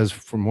because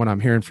from what I'm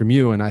hearing from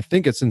you, and I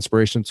think it's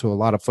inspiration to a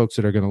lot of folks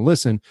that are going to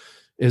listen,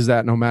 is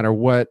that no matter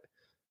what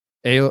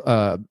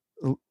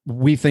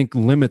we think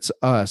limits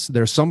us,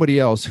 there's somebody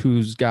else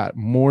who's got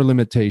more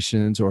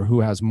limitations or who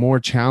has more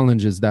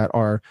challenges that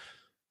are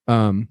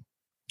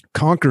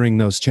conquering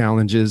those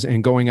challenges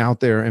and going out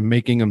there and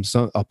making them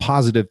a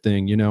positive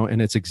thing,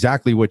 and it's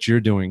exactly what you're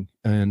doing.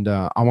 And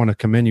I want to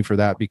commend you for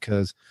that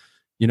because,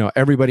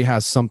 everybody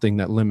has something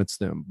that limits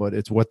them, but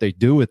it's what they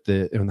do with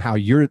it and how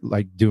you're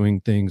like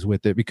doing things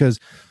with it. Because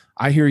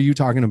I hear you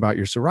talking about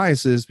your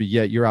psoriasis, but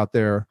yet you're out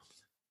there,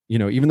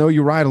 even though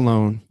you ride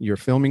alone, you're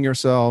filming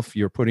yourself,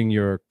 you're putting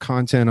your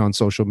content on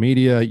social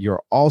media.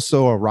 You're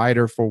also a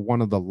rider for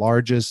one of the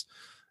largest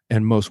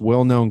and most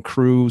well-known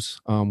crews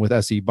with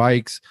SE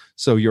bikes.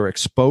 So your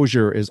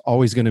exposure is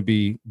always going to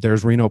be,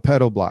 there's Reno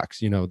Pedal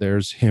Blocks,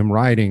 there's him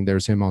riding,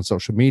 there's him on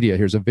social media,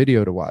 here's a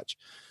video to watch.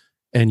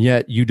 And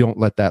yet you don't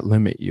let that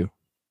limit you.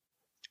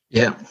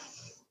 Yeah.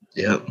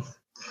 Yep.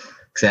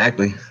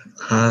 Exactly.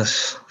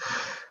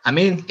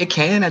 It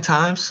can at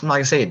times. Like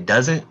I say, it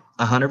doesn't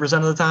 100%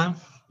 of the time.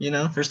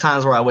 There's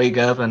times where I wake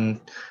up and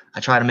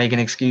I try to make an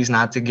excuse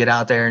not to get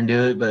out there and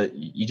do it, but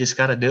you just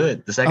got to do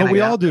it. The second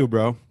we all do,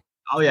 bro.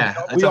 Oh yeah,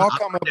 we all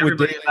come up with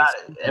daily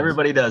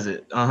everybody does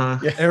it. Yeah,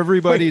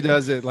 everybody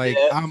does it. Like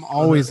I'm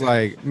always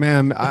like,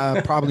 man,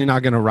 I'm probably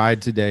not gonna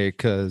ride today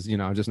because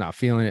I'm just not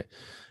feeling it.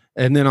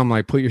 And then I'm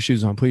like, put your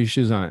shoes on.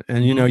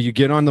 And you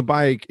get on the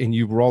bike and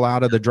you roll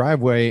out of the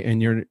driveway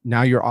and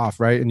you're off,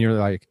 right? And you're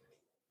like,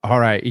 All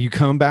right, you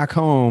come back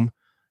home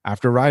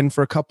after riding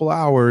for a couple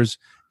hours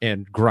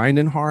and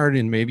grinding hard,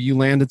 and maybe you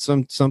landed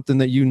something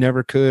that you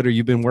never could or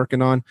you've been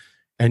working on,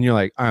 and you're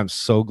like, I'm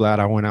so glad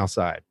I went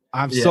outside.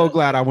 I'm so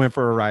glad I went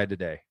for a ride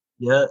today.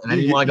 Yeah, and then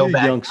you want to go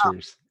back.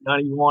 Youngsters. You don't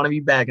even want to be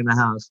back in the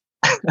house.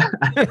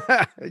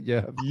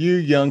 Yeah, you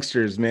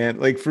youngsters, man.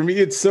 Like for me,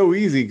 it's so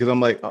easy because I'm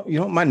like, oh, you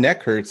know, my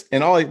neck hurts,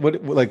 and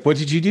what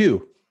did you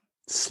do?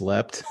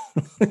 Slept.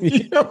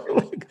 You know,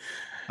 like,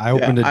 I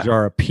opened a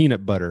jar of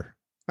peanut butter.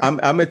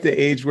 I'm at the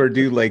age where,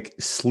 dude, like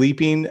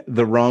sleeping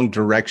the wrong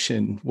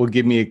direction will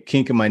give me a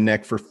kink in my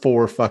neck for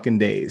 4 fucking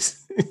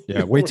days.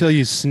 Yeah, wait till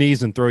you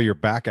sneeze and throw your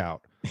back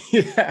out.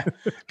 Yeah,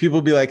 people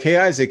will be like, "Hey,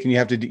 Isaac, and you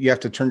have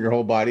to turn your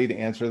whole body to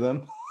answer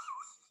them."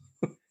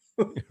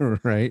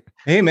 Right.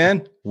 Hey,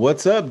 man,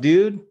 what's up,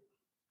 dude?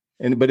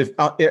 But if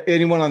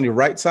anyone on your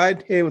right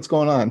side, hey, what's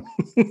going on?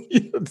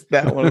 It's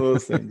that one of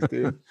those things,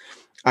 dude.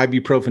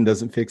 Ibuprofen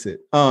doesn't fix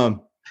it.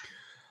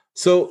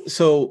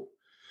 So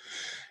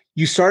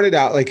you started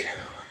out like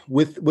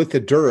with the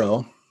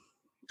Duro,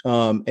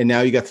 and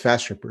now you got the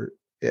Fast Ripper.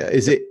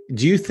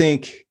 Do you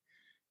think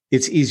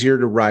it's easier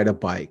to ride a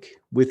bike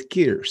with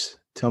gears?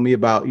 Tell me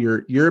about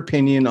your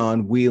opinion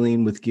on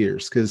wheeling with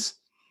gears, because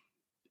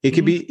it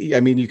could be.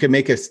 I mean, you could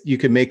make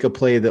a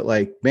play that,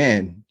 like,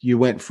 man, you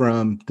went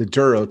from the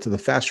Duro to the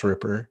Fast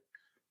Ripper,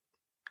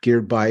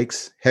 geared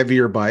bikes,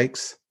 heavier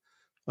bikes.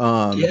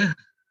 Yeah.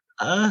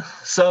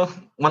 So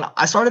when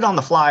I started on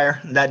the Flyer,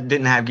 that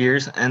didn't have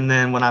gears, and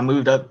then when I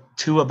moved up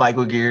to a bike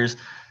with gears,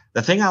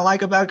 the thing I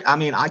like about, I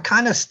mean, I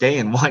kind of stay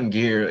in one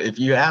gear. If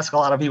you ask a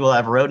lot of people that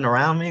have ridden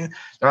around me,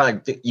 they're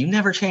like, you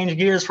never change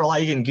gears for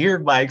like in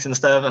geared bikes and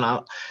stuff. And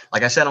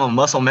like I said, I'm a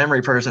muscle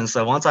memory person.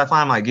 So once I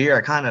find my gear,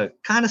 I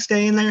kind of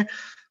stay in there.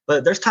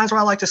 But there's times where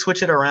I like to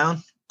switch it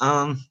around.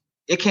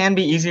 It can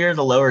be easier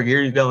the lower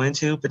gear you go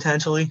into,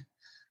 potentially.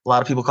 A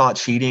lot of people call it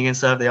cheating and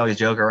stuff. They always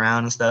joke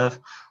around and stuff.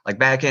 Like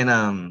back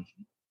in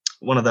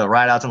one of the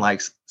ride outs in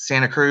like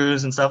Santa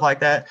Cruz and stuff like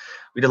that,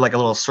 we did like a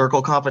little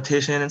circle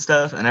competition and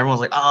stuff, and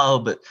everyone's like, oh,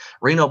 but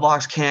Reno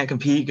Box can't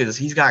compete because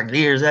he's got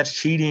gears, that's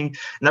cheating.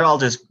 And they're all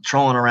just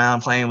trolling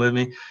around, playing with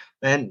me.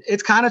 And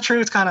it's kind of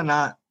true, it's kind of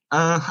not.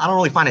 I don't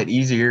really find it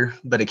easier,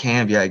 but it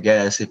can be, I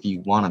guess, if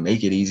you want to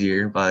make it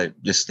easier by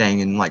just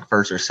staying in like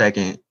first or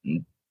second.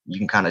 You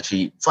can kind of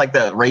cheat. It's like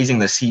the raising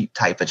the seat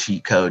type of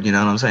cheat code, you know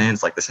what I'm saying?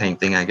 It's like the same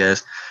thing, I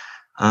guess.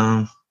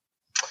 I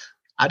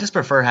just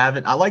prefer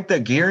having, I like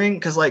the gearing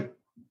because like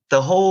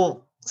the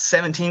whole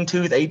 17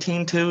 tooth,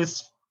 18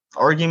 tooth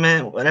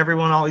argument when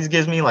everyone always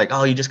gives me like,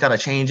 oh, you just got to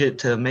change it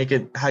to make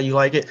it how you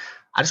like it.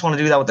 I just want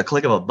to do that with the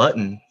click of a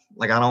button.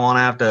 Like, I don't want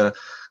to have to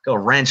go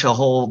wrench a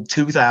whole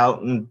tooth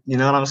out and, you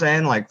know what I'm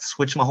saying? Like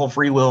switch my whole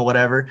freewheel,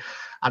 whatever.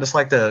 I just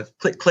like to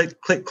click,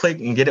 click, click, click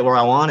and get it where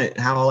I want it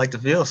and how I like to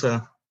feel.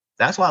 So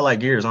that's why I like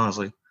gears,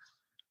 honestly.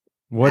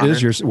 What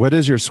is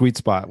your sweet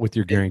spot with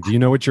your gearing? Do you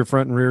know what your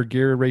front and rear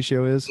gear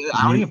ratio is?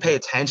 I don't even pay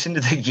attention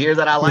to the gear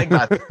that I like,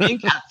 but I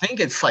think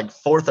it's like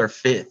 4th or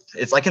 5th.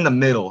 It's like in the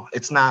middle.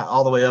 It's not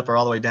all the way up or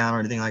all the way down or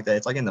anything like that.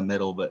 It's like in the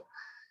middle, but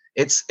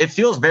it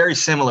feels very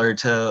similar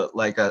to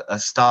like a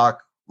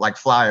stock like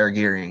Flyer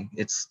gearing.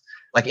 It's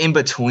like in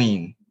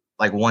between,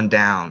 like one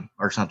down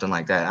or something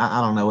like that.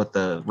 I don't know what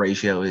the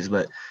ratio is,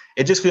 but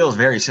it just feels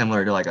very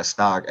similar to like a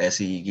stock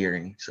SE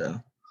gearing. So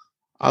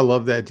I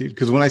love that, dude.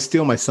 Because when I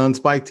steal my son's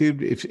bike,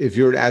 dude, if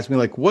you were to ask me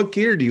like, what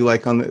gear do you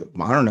like on the,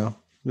 I don't know,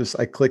 just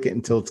I click it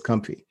until it's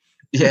comfy.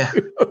 Yeah,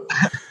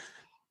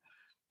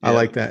 I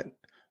like that.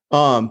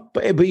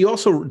 But you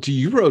also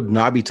you rode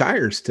knobby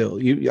tires still?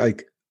 You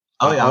like?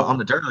 Oh yeah, on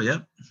the Duro,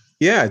 yeah.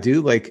 Yeah,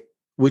 dude. Like,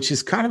 which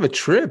is kind of a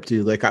trip,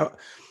 dude. Like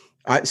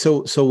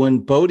so when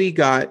Bodie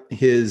got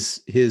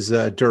his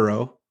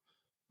Duro,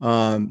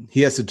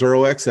 he has a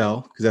Duro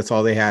XL because that's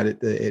all they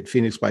had at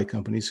Phoenix Bike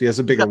Company. So he has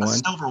a bigger one,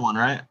 silver one,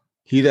 right?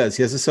 He does.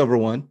 He has a silver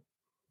one.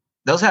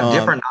 Those have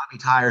different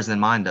knobby tires than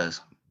mine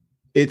does.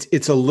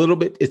 It's a little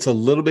bit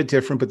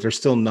different, but they're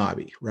still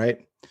knobby,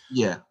 right?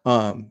 Yeah.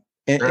 And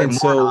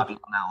so knobby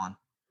on that one.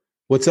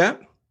 What's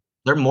that?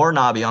 They're more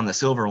knobby on the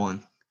silver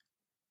one.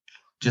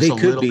 Just they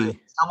could be. Bit.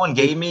 Someone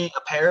gave me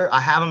a pair I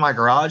have in my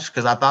garage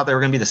because I thought they were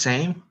going to be the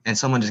same, and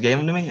someone just gave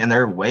them to me, and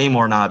they're way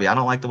more knobby. I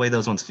don't like the way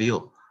those ones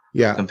feel.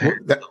 Yeah.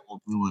 Compared to the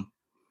old one.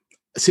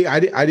 See, I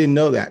didn't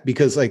know that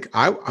because like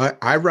I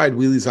ride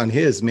wheelies on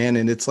his, man,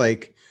 and it's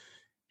like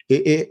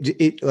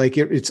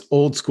it's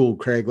old school,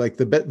 Craig. Like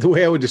the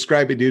way I would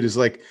describe it, dude, is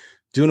like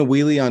doing a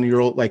wheelie on your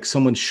old, like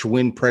someone's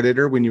Schwinn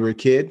Predator when you were a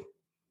kid.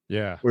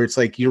 Yeah, where it's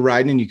like you're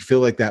riding and you feel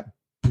like that.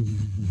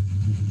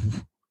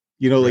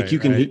 You know, like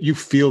you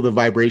feel the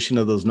vibration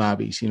of those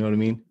knobbies. You know what I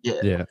mean?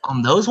 Yeah.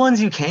 On those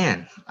ones, you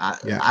can.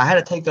 I had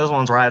to take those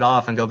ones right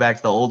off and go back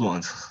to the old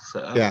ones.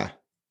 So yeah.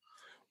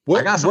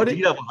 I got some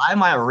beat up. I have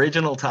my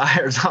original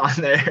tires on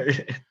there.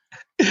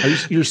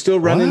 You're still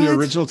running your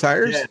original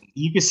tires? Yeah,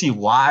 you can see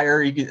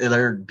wire.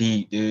 They're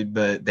beat, dude,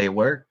 but they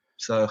work.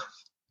 So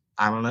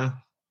I don't know.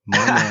 My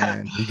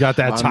man, you got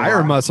that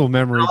tire muscle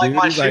memory, I like dude.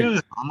 my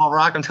shoes. I'm gonna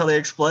rock until they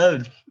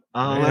explode.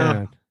 I don't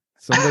know.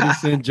 Somebody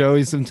send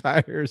Joey some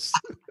tires.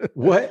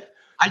 What?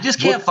 I just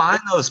can't find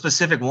those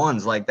specific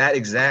ones, like that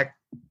exact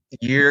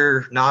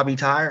year knobby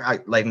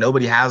tire. Like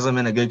nobody has them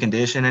in a good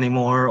condition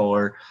anymore,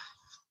 or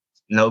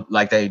nope,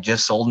 like they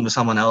just sold them to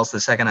someone else the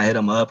second I hit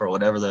them up, or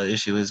whatever the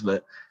issue is.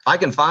 But if I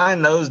can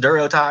find those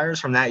Duro tires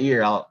from that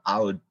year, I'll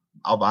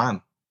buy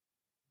them.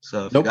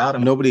 So if you got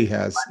them, nobody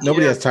has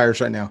tires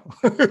right now.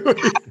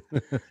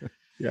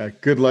 Yeah,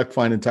 good luck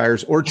finding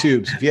tires or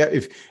tubes.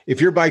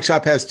 If your bike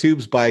shop has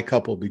tubes, buy a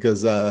couple,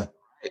 because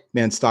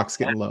man, stock's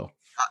getting low.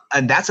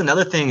 And that's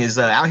another thing is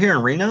out here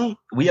in Reno,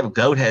 we have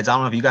goat heads. I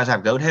don't know if you guys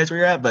have goat heads where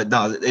you're at, but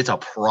no, it's a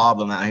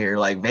problem out here.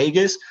 Like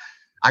Vegas,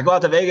 I go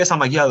out to Vegas, I'm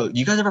like, yo,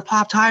 you guys ever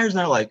pop tires? And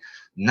they're like,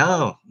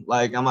 no.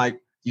 Like, I'm like,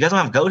 you guys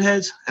don't have goat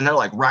heads? And they're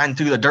like riding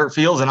through the dirt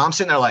fields. And I'm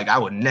sitting there like, I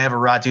would never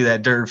ride through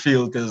that dirt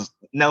field, because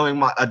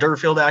knowing a dirt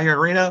field out here in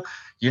Reno,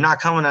 you're not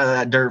coming out of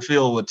that dirt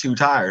field with two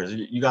tires.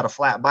 You got a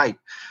flat bike.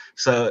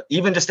 So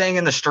even just staying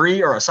in the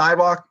street or a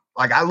sidewalk,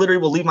 like I literally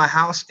will leave my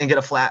house and get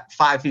a flat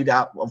 5 feet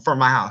out from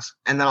my house.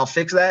 And then I'll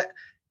fix that.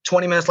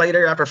 20 minutes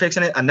later, after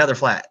fixing it, another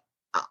flat.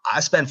 I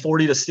spend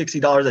 $40 to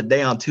 $60 a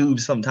day on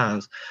tubes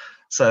sometimes.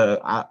 So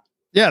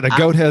the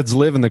goat heads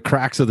live in the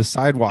cracks of the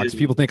sidewalks.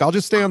 People think I'll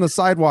just stay on the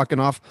sidewalk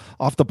and off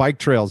the bike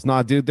trails.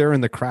 Nah, dude, they're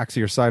in the cracks of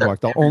your sidewalk.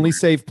 The only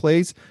safe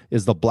place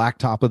is the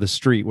blacktop of the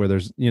street, where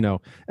there's,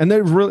 and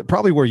there's really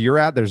probably where you're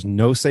at, there's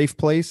no safe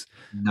place.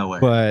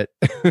 Nowhere. But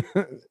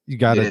you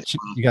gotta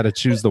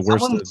choose the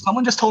worst.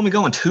 Someone just told me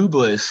going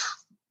tubeless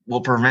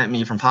will prevent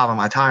me from popping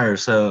my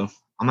tires. So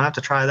I'm gonna have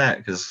to try that,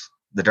 because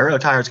the Duro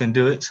tires can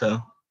do it.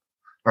 So,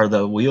 or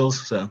the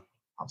wheels. So I'll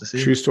have to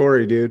see. True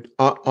story, dude.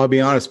 I'll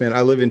be honest, man.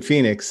 I live in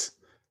Phoenix.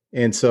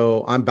 And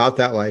so I'm about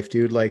that life,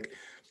 dude. Like,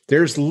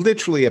 there's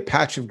literally a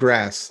patch of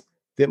grass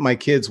that my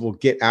kids will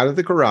get out of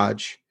the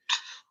garage.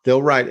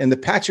 They'll ride, and the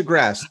patch of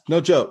grass,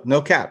 no joke,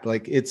 no cap.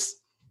 Like it's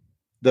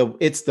the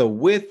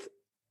width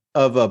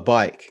of a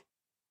bike.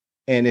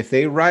 And if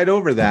they ride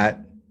over that,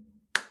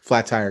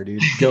 flat tire,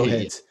 dude, go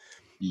aheads.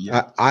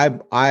 Yeah.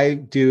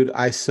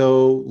 I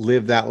so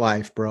live that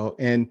life, bro.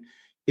 And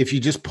if you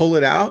just pull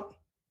it out,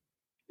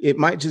 it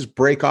might just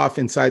break off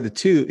inside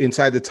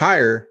the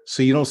tire,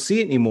 so you don't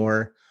see it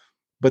anymore.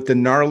 But the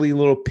gnarly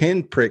little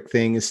pin prick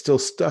thing is still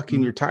stuck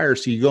in your tire.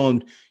 So you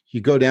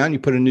go down, you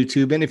put a new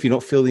tube in. If you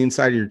don't feel the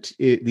inside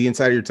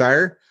of your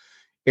tire,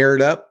 air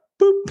it up,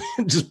 boop,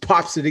 just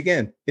pops it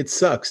again. It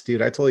sucks,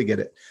 dude. I totally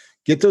get it.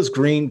 Get those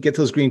green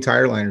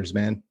tire liners,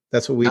 man.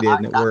 That's what we did,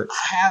 and it works.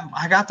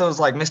 I got those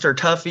like Mr.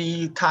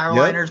 Tuffy tire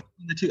liners.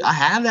 I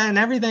have that and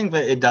everything,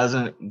 but it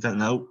doesn't.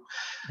 Nope.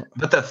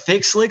 But the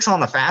thick slicks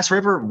on the Fast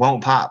Ripper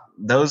won't pop.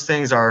 Those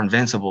things are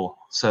invincible.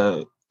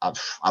 So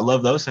I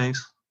love those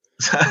things.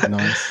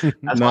 Nice.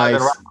 That's why I've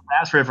been riding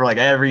Fast Ripper like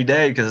every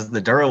day, because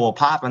the Duro will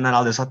pop, and then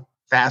I'll just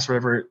Fast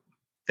Ripper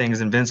thing is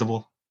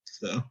invincible.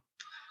 So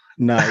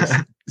nice.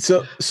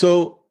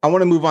 So I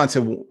want to move on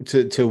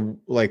to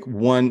like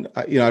one.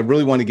 I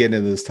really want to get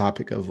into this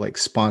topic of like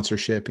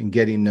sponsorship and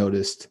getting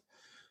noticed.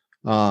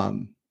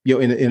 In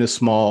a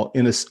small,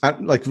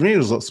 like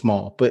Reno's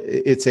small, but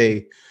it's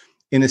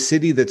in a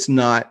city that's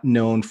not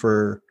known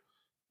for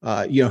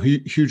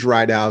huge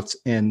ride outs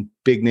and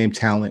big name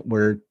talent,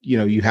 where,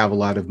 you have a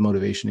lot of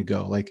motivation to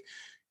go. Like,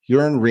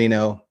 you're in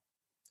Reno.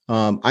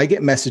 I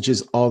get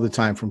messages all the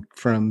time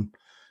from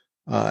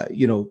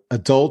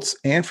adults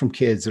and from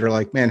kids that are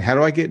like, man, how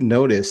do I get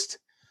noticed?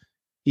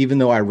 Even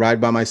though I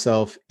ride by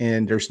myself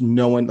and there's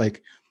no one.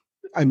 Like,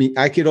 I mean,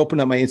 I could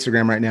open up my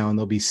Instagram right now and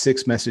there'll be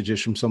 6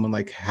 messages from someone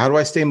like, how do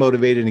I stay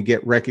motivated and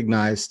get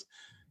recognized?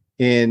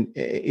 And,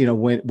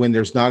 when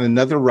there's not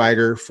another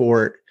rider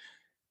for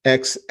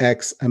X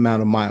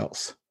amount of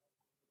miles.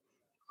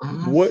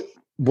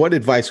 What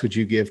advice would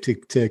you give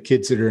to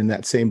kids that are in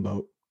that same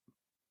boat?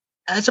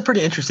 It's a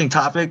pretty interesting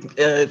topic,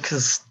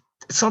 because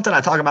it's something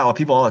I talk about with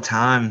people all the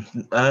time.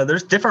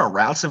 There's different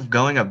routes of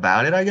going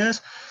about it, I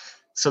guess.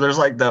 So there's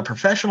like the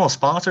professional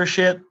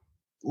sponsorship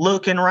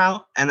looking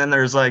route, and then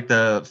there's like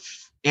the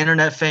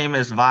internet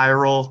famous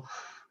viral,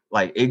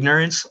 like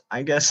ignorance,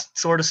 I guess,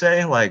 sort of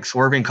say, like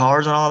swerving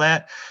cars and all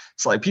that.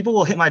 So like people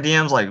will hit my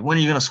DMs like, when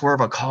are you going to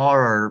swerve a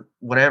car or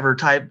whatever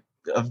type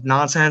of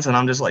nonsense? And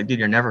I'm just like, dude,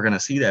 you're never going to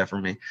see that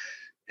from me.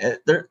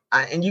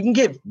 And you can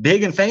get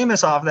big and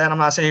famous off that. I'm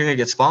not saying you're going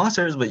to get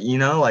sponsors, but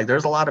like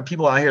there's a lot of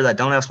people out here that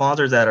don't have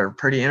sponsors that are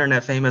pretty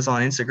internet famous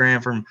on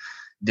Instagram from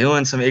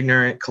doing some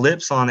ignorant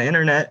clips on the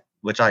internet,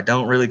 which I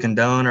don't really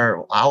condone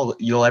or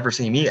you'll ever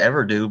see me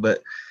ever do.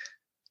 But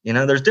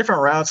there's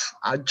different routes.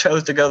 I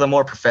chose to go the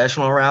more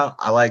professional route.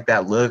 I like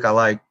that look. I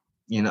like,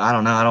 I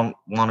don't know. I don't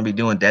want to be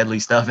doing deadly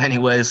stuff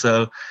anyway.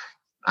 So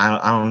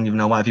I don't even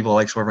know why people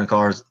like swerving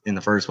cars in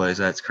the first place.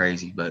 That's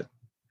crazy. But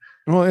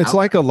well, it's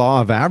like a law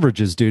of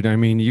averages, dude. I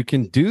mean, you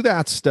can do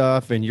that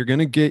stuff and you're going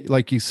to get,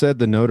 like you said,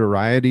 the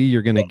notoriety.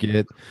 You're going to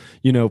get,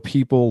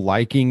 people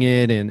liking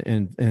it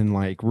and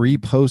like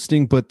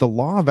reposting. But the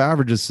law of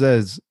averages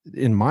says,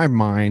 in my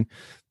mind,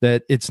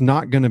 that it's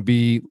not going to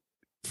be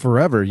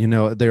forever.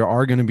 There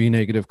are going to be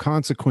negative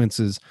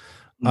consequences.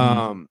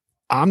 I'm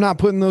not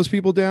putting those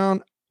people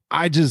down.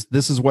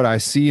 This is what I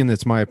see, and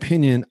it's my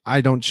opinion.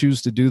 I don't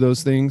choose to do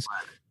those things,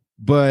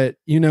 But,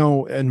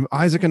 and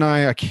Isaac and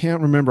I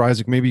can't remember,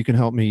 Isaac, maybe you can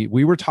help me.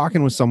 We were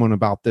talking with someone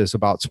about this,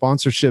 about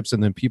sponsorships,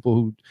 and then people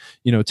who,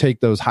 take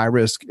those high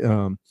risk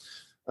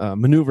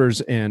maneuvers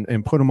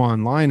and put them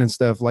online and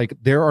stuff. Like,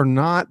 there are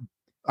not,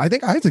 I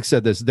think Isaac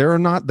said this, there are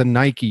not the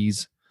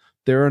Nikes,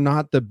 there are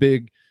not the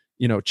big,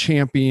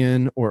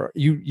 Champion, or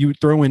you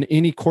throw in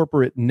any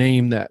corporate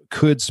name that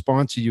could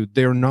sponsor you.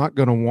 They're not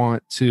going to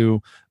want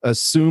to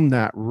assume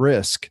that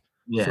risk.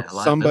 Yeah,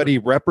 somebody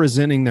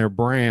representing their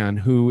brand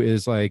who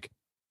is like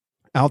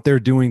out there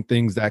doing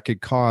things that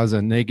could cause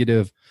a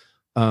negative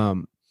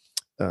backlash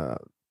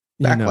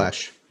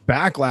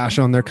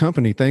on their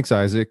company. Thanks,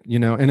 Isaac.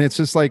 And it's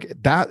just like,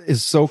 that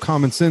is so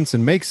common sense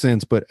and makes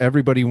sense, but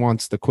everybody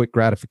wants the quick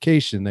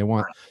gratification. They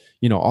want,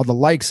 all the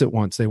likes at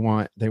once. They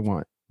want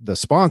the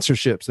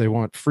sponsorships, they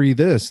want free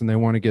this, and they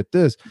want to get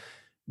this.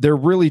 They're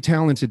really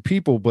talented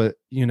people, but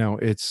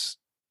it's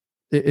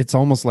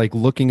almost like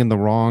looking in the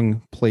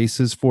wrong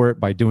places for it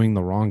by doing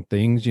the wrong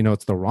things.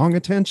 It's the wrong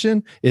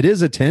attention. It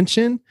is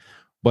attention,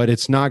 but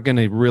it's not going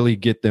to really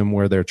get them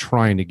where they're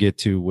trying to get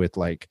to with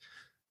like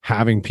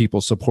having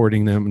people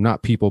supporting them,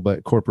 not people,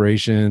 but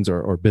corporations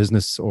or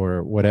business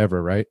or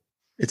whatever. Right.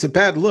 It's a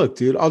bad look,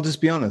 dude. I'll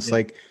just be honest. Yeah.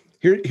 Like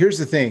here's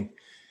the thing.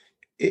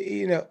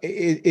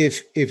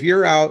 If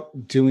you're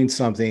out doing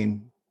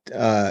something,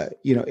 and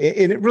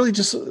it really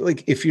just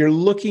like, if you're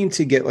looking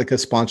to get like a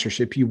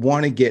sponsorship, you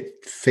want to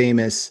get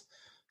famous,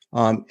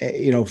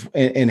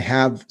 and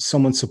have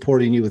someone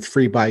supporting you with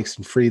free bikes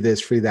and free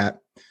this, free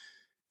that.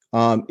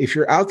 If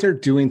you're out there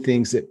doing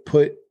things that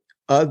put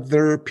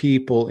other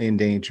people in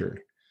danger,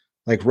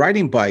 like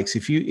riding bikes,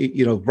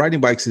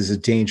 riding bikes is a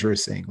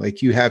dangerous thing.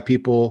 Like, you have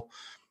people,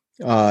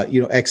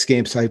 X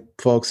Games type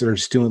folks that are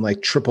just doing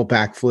like triple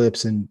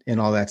backflips and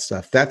all that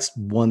stuff. That's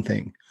one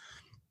thing.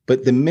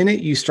 But the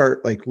minute you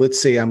start, like,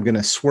 let's say I'm going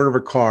to swerve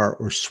a car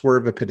or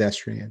swerve a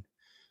pedestrian,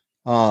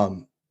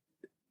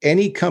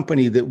 any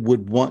company that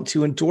would want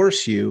to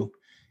endorse you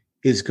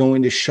is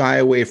going to shy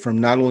away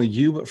from not only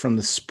you, but from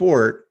the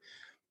sport,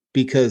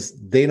 because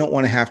they don't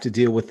want to have to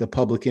deal with the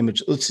public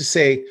image. Let's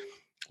say,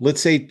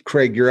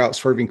 Craig, you're out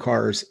swerving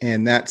cars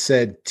and that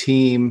said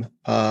team,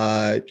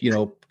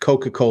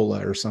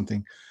 Coca-Cola or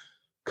something.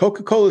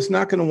 Coca-Cola is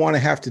not going to want to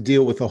have to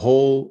deal with a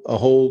whole,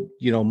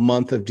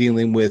 month of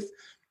dealing with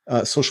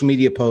social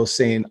media posts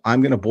saying,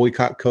 I'm going to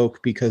boycott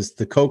Coke because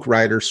the Coke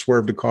rider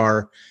swerved a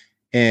car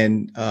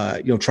and,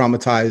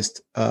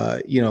 traumatized,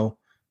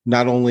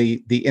 not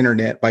only the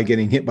internet by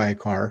getting hit by a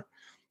car,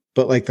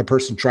 but like the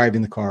person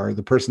driving the car,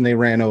 the person they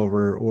ran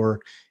over,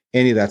 or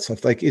any of that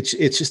stuff. Like, it's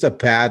just a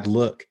bad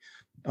look.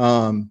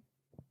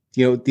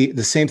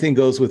 The same thing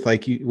goes with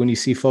like when you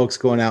see folks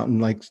going out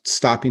and like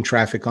stopping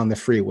traffic on the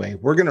freeway.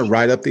 We're going to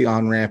ride up the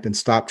on-ramp and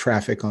stop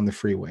traffic on the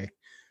freeway.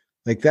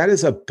 Like, that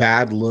is a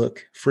bad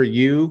look for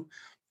you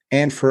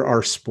and for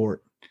our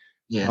sport.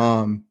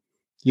 Yeah.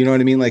 You know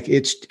what I mean? Like,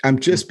 I'm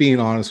just being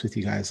honest with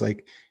you guys.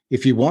 Like,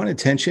 if you want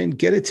attention,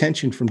 get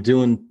attention from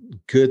doing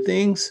good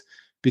things,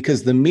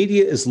 because the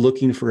media is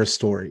looking for a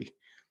story,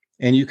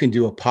 and you can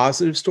do a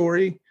positive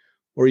story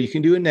or you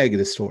can do a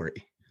negative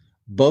story.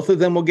 Both of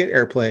them will get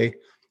airplay.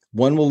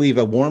 One will leave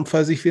a warm,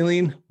 fuzzy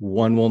feeling.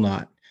 One will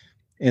not.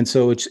 And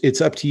so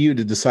it's up to you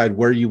to decide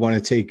where you want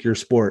to take your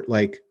sport.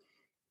 Like,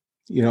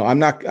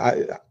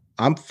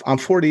 I'm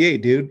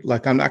 48, dude.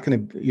 Like, I'm not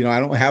going to, I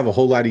don't have a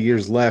whole lot of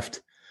years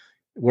left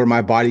where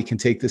my body can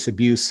take this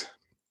abuse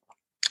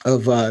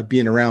of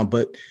being around.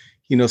 But,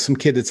 some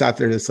kid that's out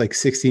there that's like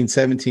 16,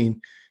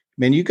 17,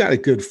 man, you got a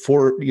good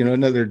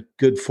another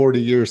good 40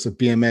 years of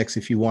BMX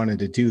if you wanted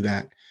to do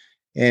that.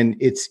 And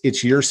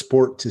it's your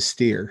sport to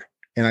steer.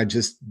 And I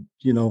just,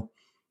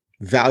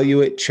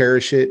 value it,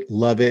 cherish it,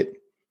 love it.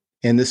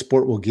 And this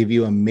sport will give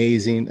you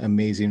amazing,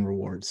 amazing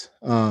rewards.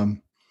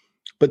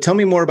 But tell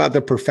me more about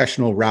the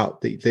professional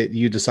route that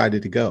you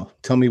decided to go.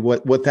 Tell me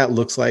what that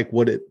looks like.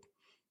 What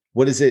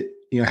is it?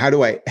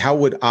 How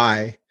would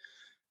I,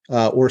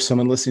 or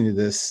someone listening to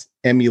this,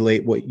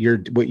 emulate what you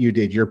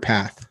did, your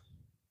path?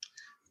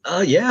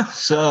 Yeah.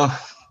 So,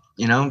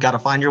 got to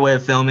find your way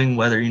of filming,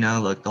 whether,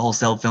 like the whole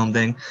self-film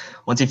thing.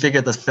 Once you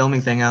figure the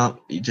filming thing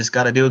out, you just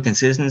got to do a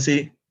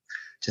consistency,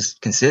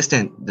 just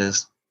consistent,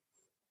 just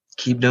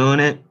keep doing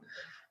it.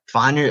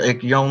 Find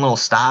your own little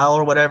style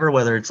or whatever,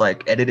 whether it's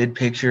like edited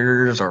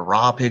pictures or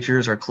raw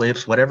pictures or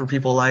clips, whatever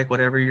people like,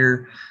 whatever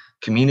your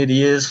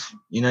community is,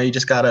 you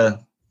just got to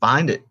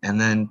find it and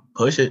then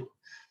push it.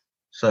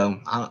 So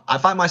I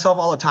find myself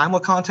all the time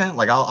with content.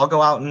 Like I'll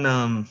go out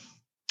and,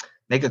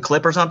 make a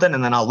clip or something,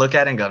 and then I'll look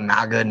at it and go,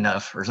 not good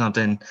enough or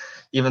something.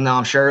 Even though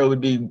I'm sure it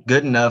would be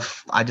good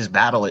enough, I just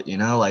battle it,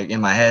 like in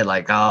my head,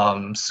 like, oh,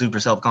 I'm super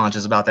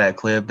self-conscious about that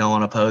clip, don't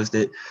want to post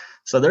it.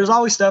 So there's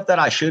always stuff that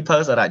I should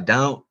post that I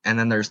don't. And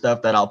then there's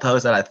stuff that I'll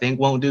post that I think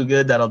won't do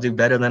good, that'll do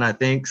better than I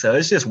think. So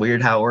it's just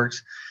weird how it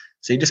works.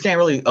 So you just can't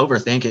really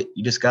overthink it.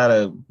 You just got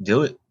to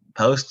do it,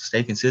 post,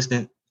 stay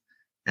consistent.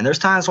 And there's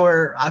times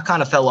where I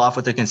kind of fell off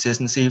with the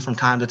consistency from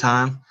time to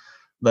time,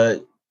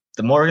 but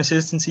the more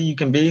consistency you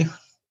can be,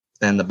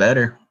 then the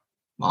better.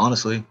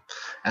 Honestly,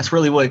 that's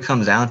really what it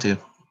comes down to.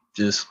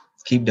 Just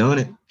keep doing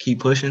it, keep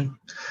pushing,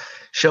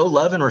 show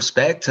love and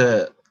respect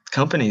to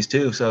companies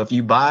too. So if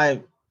you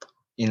buy,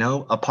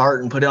 a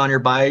part and put it on your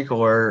bike,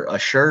 or a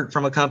shirt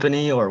from a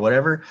company or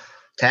whatever,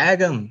 tag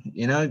them.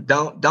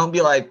 Don't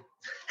be like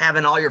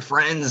having all your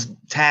friends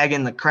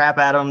tagging the crap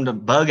out of them, to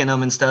bugging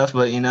them and stuff.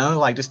 But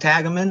like, just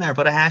tag them in there,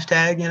 put a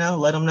hashtag,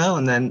 let them know,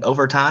 and then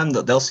over time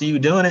they'll see you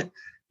doing it,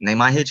 and they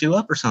might hit you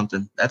up or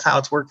something. That's how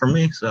it's worked for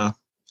me. So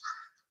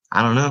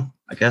I don't know.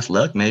 I guess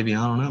luck, maybe.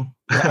 I don't know.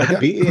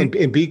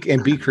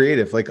 be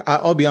creative. Like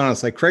I'll be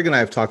honest. Like Craig and I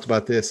have talked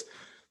about this.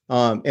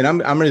 And I'm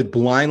going to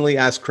blindly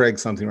ask Craig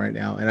something right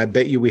now, and I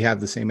bet you we have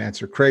the same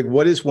answer. Craig,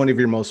 what is one of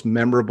your most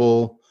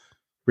memorable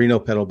Reno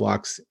Pedal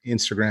Blocks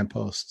Instagram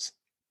posts?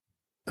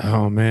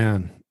 Oh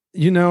man,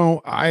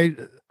 I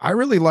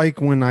really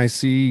like when I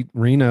see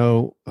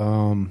Reno.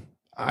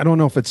 I don't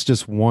know if it's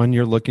just one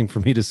you're looking for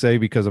me to say,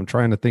 because I'm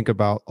trying to think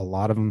about a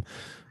lot of them.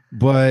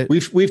 But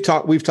we've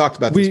talked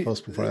about this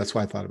post before. That's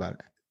why I thought about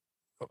it.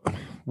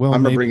 Well,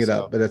 I'm gonna bring it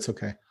up, but that's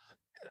okay.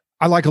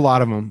 I like a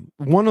lot of them.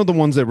 One of the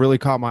ones that really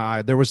caught my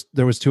eye, there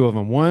was two of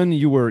them. One,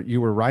 you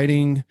were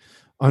riding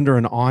under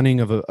an awning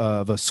of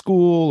a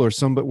school or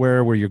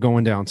somewhere where you're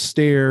going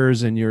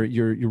downstairs and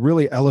you're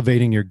really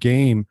elevating your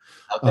game.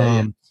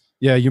 Okay,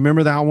 yeah, you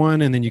remember that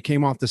one? And then you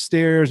came off the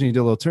stairs and you did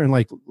a little turn,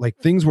 like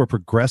things were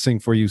progressing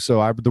for you. So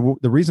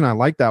the reason I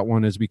like that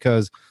one is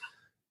because,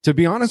 to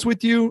be honest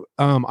with you,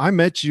 I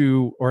met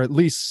you, or at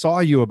least saw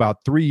you,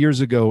 about 3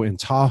 years ago in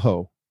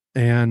Tahoe,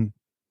 and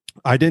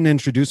I didn't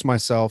introduce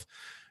myself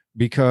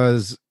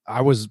because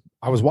I was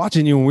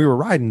watching you when we were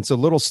riding. So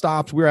little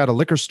stops. We were at a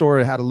liquor store.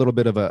 It had a little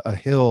bit of a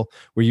hill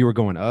where you were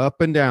going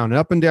up and down,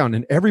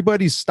 and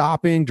everybody's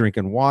stopping,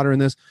 drinking water in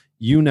this.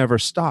 You never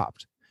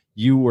stopped.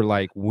 You were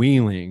like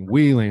wheeling.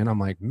 And I'm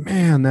like,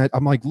 man,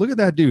 look at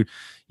that dude.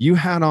 You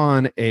had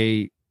on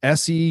a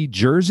SE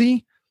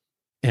jersey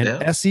and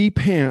SE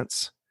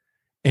pants,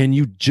 and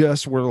you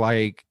just were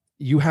like,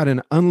 you had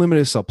an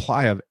unlimited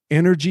supply of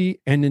energy.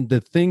 And then the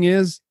thing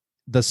is,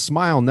 the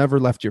smile never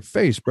left your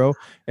face, bro.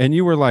 And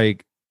you were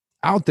like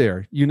out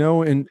there,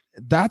 and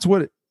that's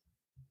what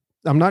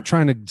I'm not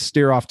trying to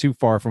steer off too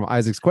far from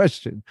Isaac's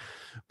question,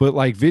 but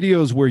like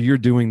videos where you're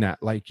doing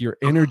that, like your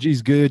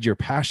energy's good, your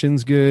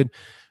passion's good.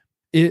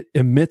 It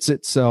emits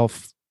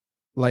itself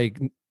like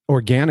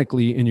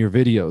organically in your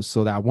videos.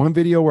 So that one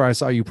video where I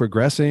saw you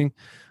progressing,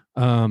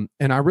 and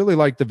I really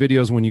like the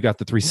videos when you got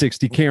the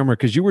 360 camera,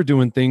 because you were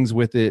doing things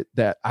with it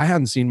that I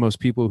hadn't seen most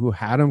people who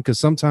had them. Because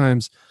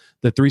sometimes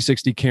the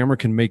 360 camera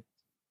can make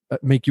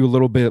you a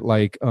little bit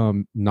like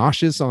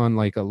nauseous on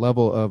like a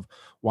level of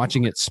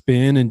watching it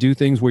spin and do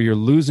things where you're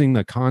losing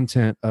the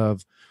content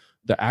of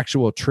the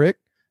actual trick,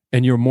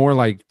 and you're more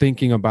like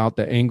thinking about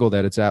the angle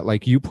that it's at.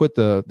 Like you put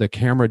the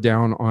camera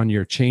down on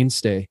your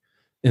chainstay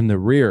in the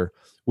rear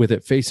with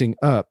it facing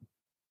up,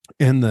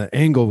 and the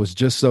angle was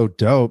just so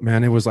dope,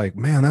 man. It was like,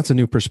 man, that's a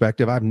new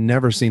perspective. I've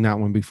never seen that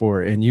one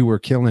before. And you were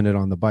killing it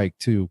on the bike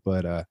too.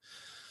 But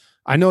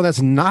I know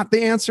that's not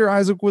the answer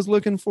Isaac was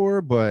looking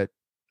for, but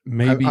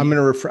maybe I'm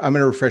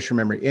gonna refresh your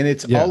memory. And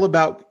it's all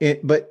about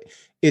it, but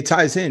it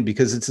ties in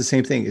because it's the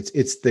same thing.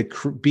 It's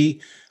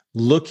be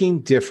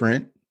looking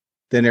different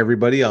than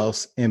everybody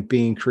else and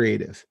being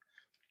creative.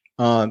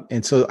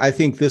 And so I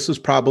think this was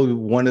probably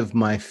one of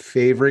my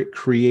favorite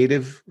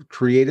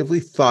creatively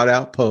thought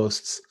out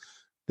posts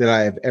that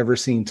I have ever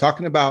seen,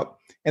 talking about,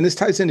 and this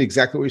ties into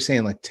exactly what you're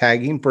saying, like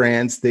tagging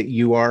brands that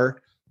you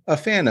are a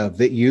fan of,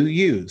 that you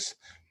use.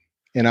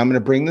 And I'm going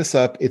to bring this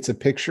up. It's a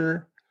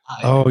picture.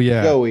 Oh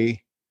yeah.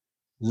 Joey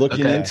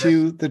looking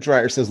into the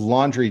dryer. It says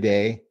laundry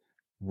day,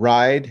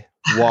 ride,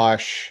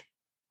 wash,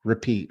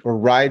 repeat, or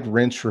ride,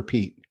 rinse,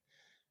 repeat.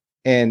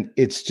 And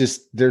it's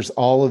just, there's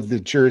all of the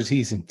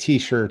jerseys and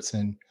t-shirts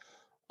and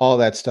all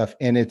that stuff.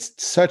 And it's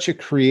such a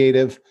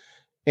creative.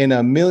 In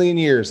a million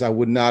years, I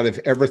would not have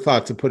ever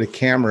thought to put a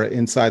camera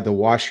inside the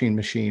washing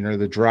machine or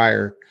the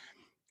dryer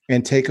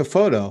and take a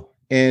photo.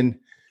 And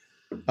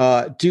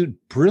dude,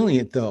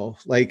 brilliant though.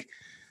 Like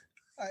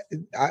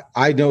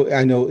I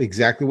know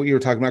exactly what you were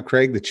talking about,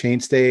 Craig. The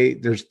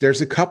chainstay.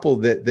 There's a couple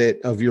that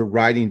of your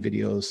riding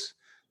videos.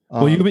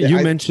 Well, you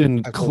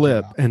mentioned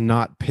clip and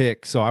not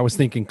pick, so I was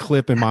thinking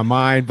clip in my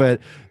mind, but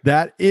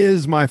that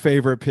is my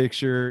favorite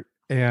picture,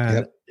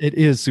 and it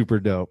is super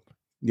dope.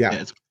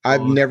 Yeah,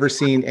 I've never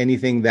seen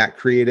anything that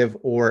creative,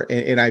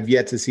 and I've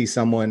yet to see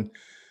someone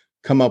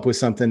come up with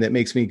something that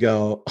makes me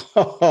go,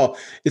 oh,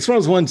 it's one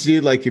of those ones,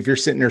 dude, like if you're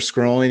sitting there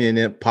scrolling and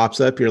it pops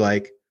up, you're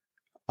like,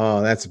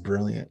 oh, that's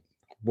brilliant.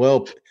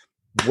 Well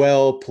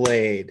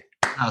played.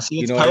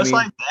 See, it's posts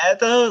like that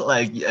though,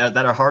 like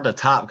that are hard to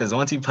top, because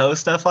once you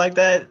post stuff like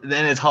that,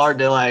 then it's hard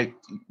to like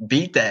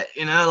beat that.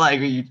 Like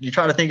you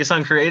try to think of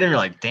something creative, you're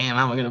like, damn,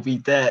 how am I gonna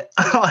beat that?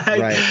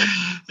 Right.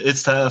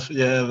 It's tough,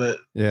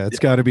 it's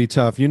got to be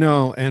tough,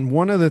 And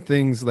one of the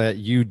things that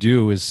you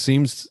do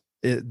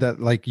that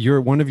like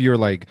one of your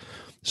like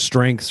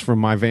strengths from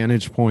my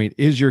vantage point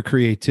is your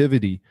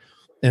creativity,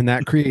 and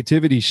that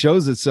creativity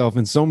shows itself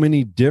in so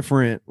many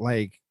different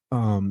like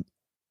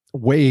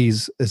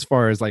ways as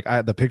far as like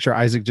the picture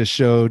Isaac just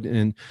showed,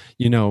 and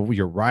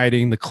you're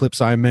riding the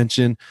clips I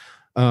mentioned.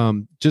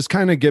 Just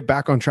kind of get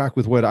back on track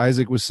with what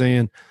Isaac was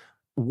saying.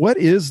 What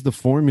is the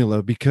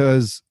formula?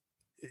 Because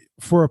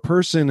for a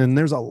person, and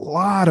there's a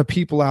lot of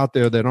people out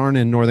there that aren't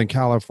in Northern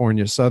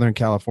California, Southern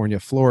California,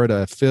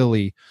 Florida,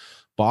 Philly,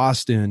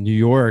 Boston, New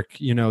York,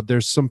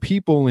 there's some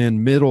people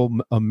in middle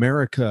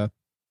America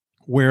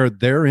where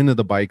they're into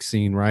the bike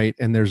scene, right?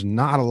 And there's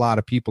not a lot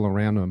of people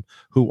around them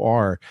who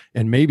are,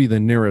 and maybe the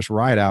nearest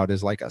ride out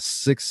is like a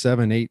 6,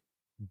 7, 8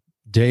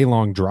 day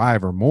long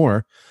drive or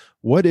more.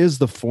 What is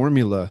the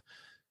formula?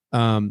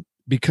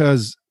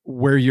 Because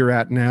where you're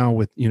at now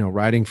with,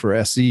 riding for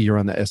SE, you're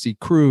on the SE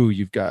crew,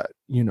 you've got,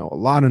 a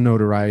lot of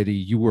notoriety.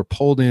 You were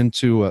pulled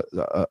into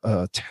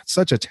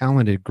such a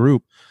talented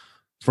group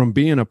from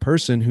being a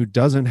person who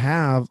doesn't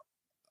have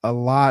a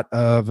lot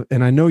of,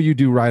 and I know you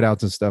do ride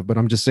outs and stuff, but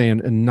I'm just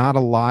saying, and not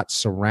a lot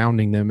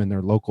surrounding them in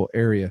their local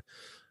area.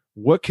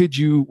 What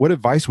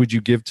advice would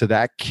you give to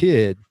that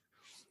kid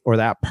or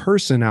that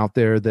person out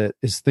there that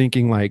is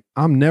thinking like,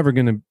 I'm never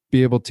going to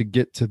be able to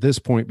get to this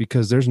point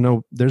because there's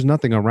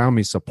nothing around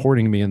me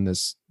supporting me in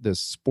this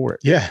sport?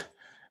 Yeah.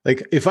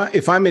 Like if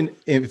I'm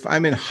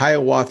in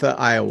Hiawatha,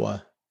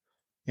 Iowa,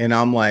 and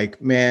I'm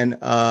like, man,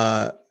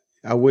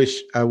 I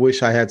wish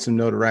I had some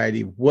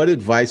notoriety. What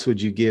advice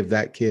would you give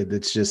that kid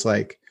that's just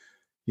like,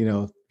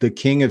 the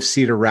king of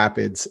Cedar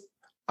Rapids,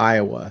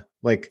 Iowa,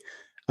 like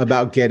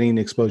about getting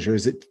exposure?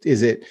 Is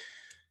it,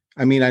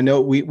 I mean, I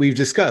know we've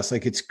discussed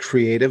like it's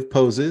creative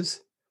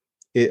poses,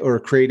 or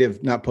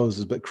creative, not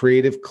poses, but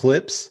creative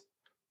clips.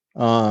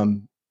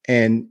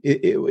 And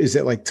is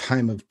it like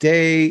time of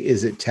day?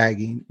 Is it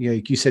tagging?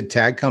 Like you said,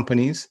 tag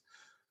companies.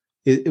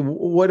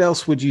 What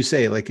else would you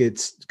say? Like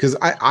it's because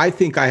I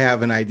think I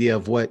have an idea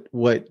of what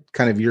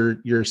kind of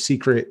your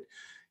secret,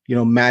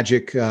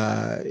 magic,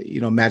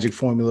 magic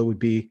formula would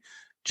be,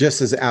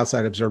 just as an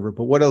outside observer.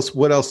 But what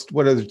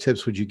other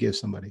tips would you give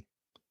somebody?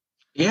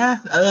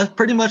 Yeah,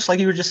 pretty much like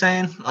you were just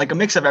saying, like a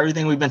mix of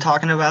everything we've been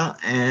talking about.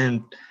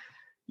 And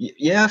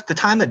yeah, the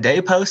time of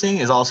day posting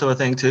is also a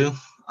thing too.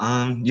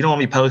 You don't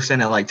want to be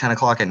posting at like 10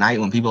 o'clock at night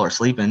when people are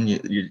sleeping.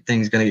 Your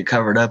thing's going to get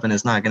covered up and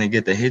it's not going to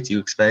get the hits you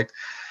expect.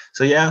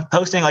 So yeah,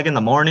 posting like in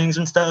the mornings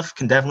and stuff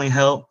can definitely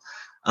help.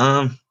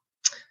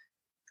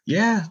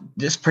 Yeah,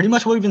 just pretty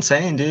much what we've been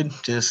saying, dude.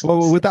 Just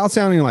without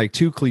sounding like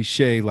too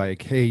cliche,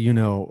 like, hey,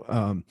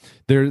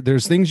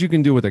 there's things you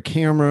can do with a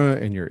camera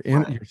and your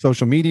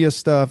social media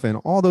stuff and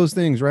all those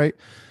things, right?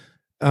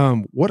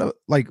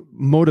 Like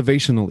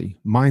motivationally,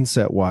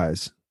 mindset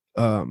wise,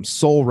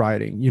 soul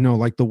riding,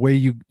 like the way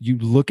you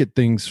look at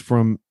things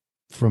from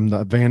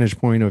the vantage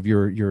point of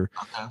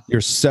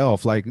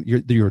yourself, like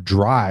your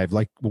drive,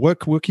 like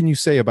what can you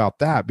say about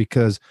that?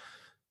 Because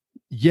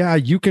yeah,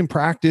 you can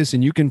practice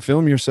and you can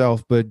film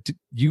yourself, but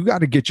you got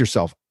to get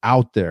yourself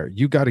out there.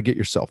 You got to get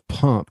yourself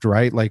pumped,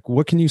 right? Like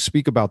what can you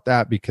speak about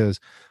that? Because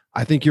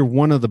I think you're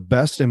one of the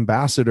best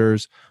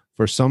ambassadors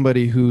for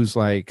somebody who's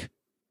like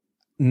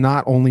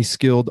not only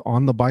skilled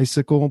on the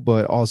bicycle,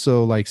 but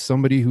also like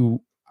somebody who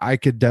I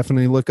could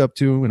definitely look up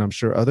to, and I'm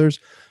sure others,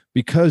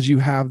 because you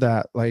have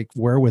that like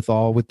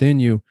wherewithal within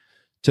you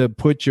to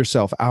put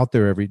yourself out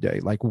there every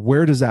day. Like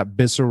where does that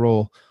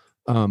visceral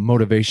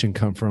motivation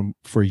come from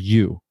for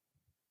you?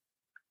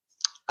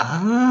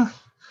 I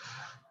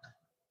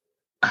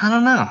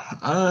don't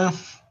know.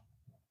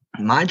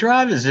 My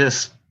drive is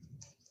just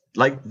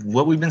like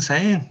what we've been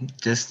saying.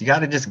 Just you got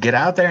to just get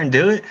out there and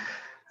do it.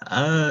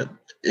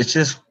 It's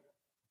just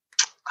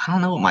I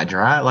don't know what my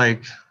drive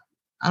like.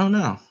 I don't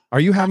know. Are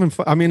you having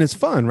fun? I mean, it's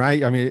fun,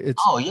 right? I mean,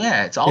 it's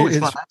it's always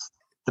fun. That's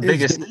the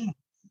biggest thing.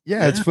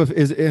 Yeah,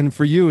 and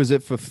for you, is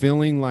it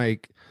fulfilling?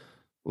 Like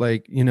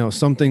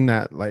something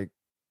that like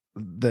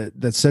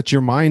that sets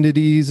your mind at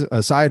ease,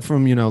 aside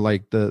from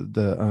like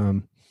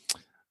the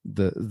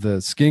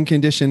skin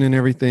condition and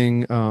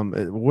everything.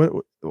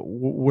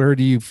 Where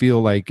do you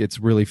feel like it's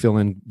really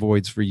filling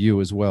voids for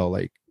you as well?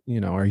 Like,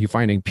 are you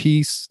finding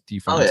peace? Do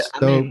you find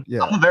I'm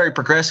a very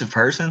progressive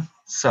person,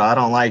 so I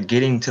don't like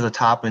getting to the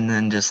top and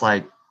then just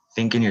like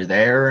thinking you're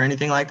there or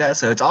anything like that.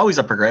 So it's always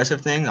a progressive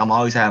thing. I'm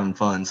always having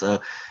fun.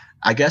 So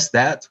I guess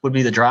that would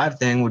be the drive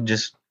thing, would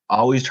just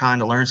always trying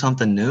to learn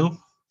something new.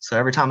 So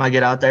every time I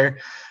get out there,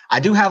 I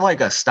do have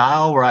like a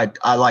style where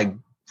I like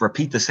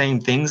repeat the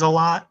same things a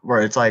lot,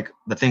 where it's like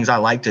the things I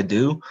like to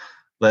do.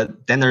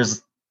 But then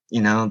there's,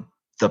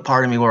 the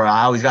part of me where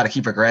I always got to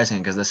keep progressing,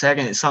 because the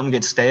second something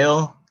gets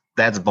stale,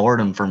 that's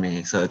boredom for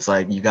me. So it's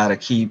like, you got to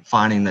keep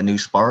finding the new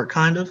spark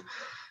kind of.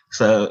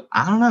 So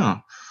I don't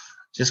know,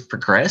 just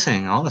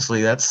progressing.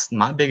 Honestly, that's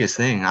my biggest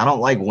thing. I don't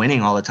like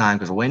winning all the time,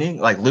 because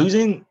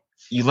losing,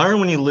 you learn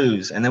when you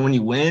lose. And then when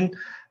you win,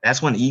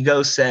 that's when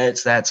ego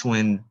sets. That's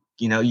when,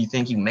 you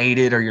think you made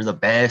it or you're the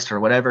best or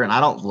whatever. And I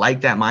don't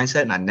like that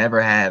mindset, and I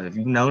never have. If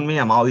you've known me,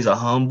 I'm always a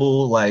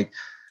humble, like,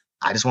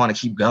 I just want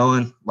to keep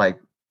going. Like,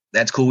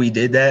 that's cool, we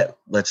did that.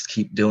 Let's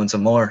keep doing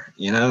some more,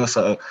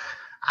 So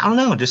I don't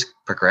know, just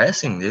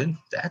progressing, dude.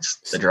 That's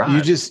the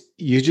drive.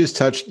 You just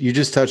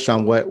touched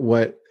on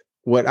what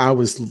what I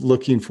was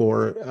looking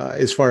for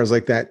as far as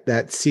like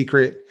that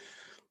secret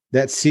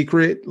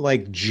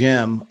like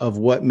gem of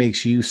what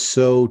makes you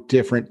so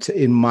different,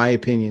 in my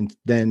opinion,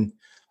 than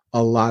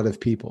a lot of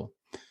people.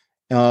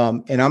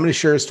 And I'm going to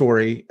share a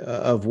story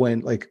of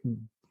when, like,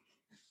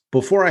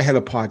 before I had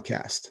a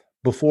podcast,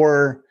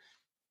 before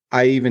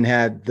I even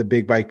had the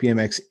Big Bike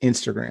BMX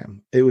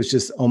Instagram, it was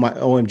just, oh my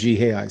OMG,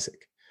 hey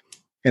Isaac.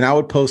 And I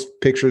would post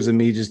pictures of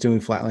me just doing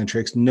flatline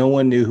tricks. No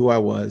one knew who I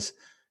was.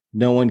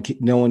 No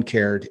one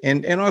cared.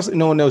 And also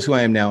no one knows who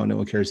I am now, and no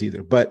one cares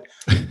either. But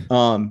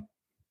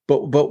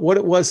what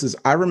it was is,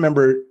 I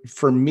remember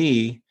for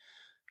me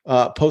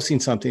posting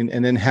something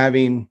and then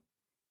having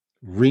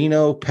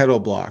Reno Pedal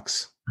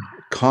Blocks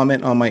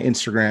comment on my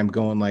Instagram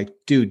going like,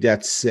 dude,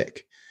 that's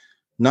sick.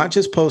 Not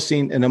just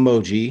posting an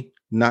emoji,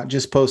 not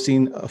just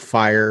posting a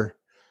fire,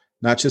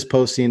 not just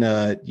posting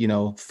a,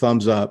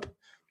 thumbs up,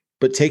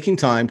 but taking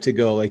time to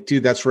go like,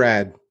 dude, that's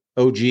rad.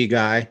 OG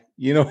guy,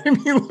 you know what I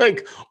mean?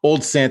 Like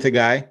old Santa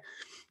guy.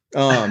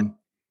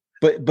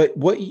 But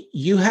what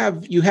you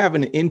have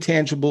an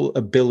intangible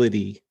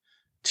ability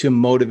to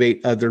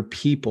motivate other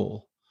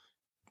people,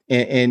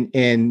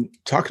 and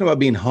talking about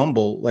being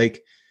humble,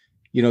 like,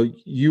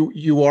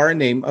 you are a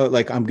name,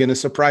 like, I'm going to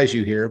surprise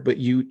you here, but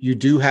you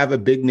do have a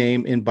big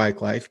name in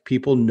bike life.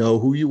 People know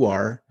who you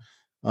are.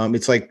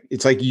 It's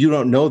like you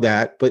don't know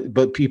that,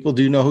 but people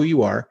do know who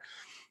you are.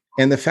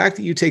 And the fact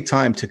that you take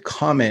time to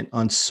comment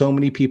on so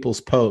many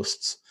people's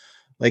posts,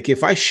 like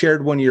if I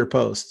shared one of your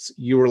posts,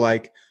 you were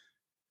like,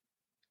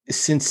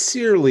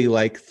 sincerely,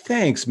 like,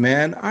 thanks,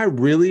 man, I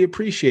really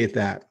appreciate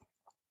that.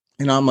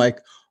 And I'm like,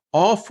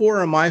 all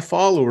 4 of my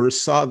followers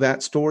saw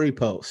that story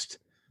post.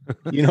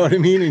 You know what I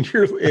mean?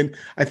 And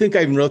I think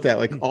I even wrote that,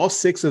 like, all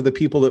 6 of the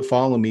people that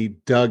follow me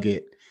dug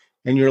it.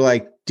 And you're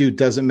like, dude,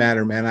 doesn't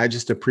matter, man. I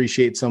just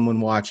appreciate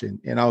someone watching.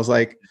 And I was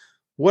like,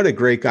 what a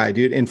great guy,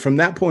 dude. And from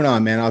that point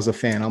on, man, I was a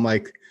fan. I'm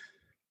like,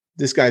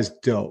 this guy's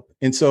dope.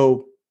 And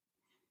so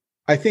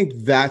I think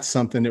that's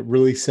something that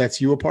really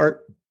sets you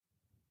apart.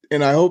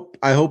 And I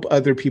hope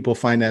other people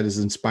find that as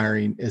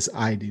inspiring as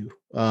I do.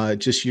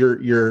 Just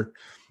your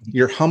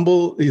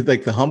humble,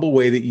 like the humble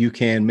way that you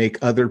can make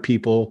other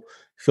people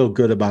feel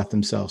good about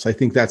themselves. I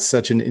think that's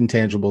such an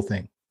intangible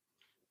thing.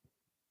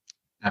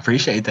 I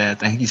appreciate that.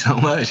 Thank you so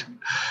much.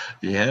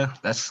 Yeah,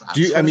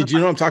 do you know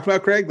what I'm talking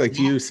about, Craig? Like,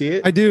 do you see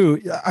it? I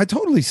do. I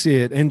totally see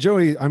it. And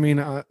Joey, I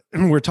mean,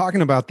 we're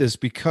talking about this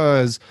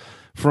because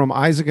from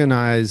Isaac and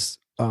I's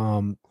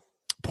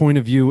point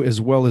of view,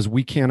 as well as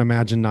we can't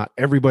imagine not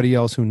everybody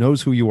else who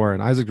knows who you are.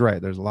 And Isaac's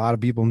right. There's a lot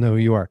of people know who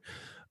you are.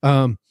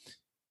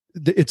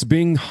 It's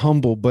being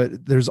humble,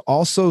 but there's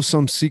also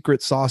some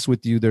secret sauce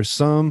with you. There's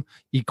some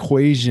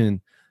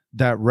equation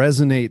that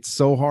resonates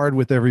so hard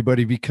with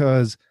everybody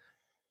because,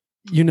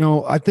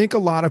 I think a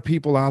lot of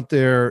people out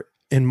there,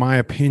 in my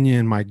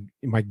opinion, my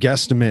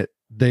guesstimate,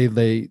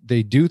 they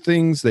do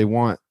things, they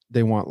want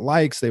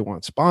likes, they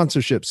want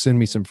sponsorships, send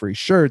me some free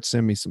shirts,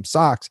 send me some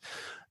socks.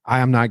 I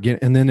am not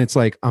getting, and then it's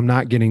like, I'm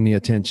not getting the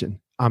attention.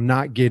 I'm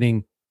not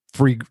getting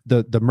free,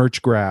 the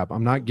merch grab.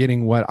 I'm not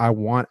getting what I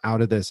want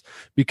out of this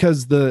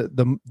because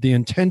the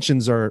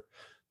intentions they're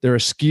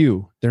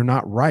askew. They're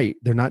not right.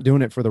 They're not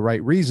doing it for the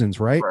right reasons.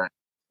 Right.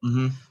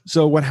 Mm-hmm.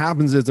 So what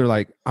happens is they're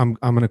like, I'm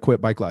going to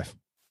quit bike life.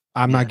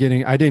 I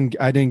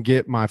didn't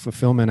get my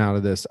fulfillment out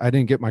of this. I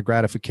didn't get my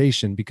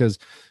gratification because,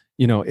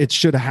 it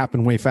should have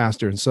happened way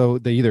faster. And so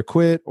they either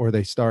quit or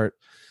they start,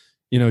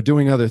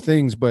 doing other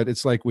things. But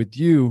it's like with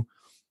you,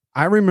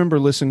 I remember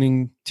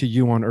listening to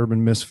you on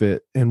Urban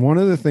Misfit. And one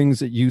of the things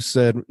that you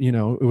said,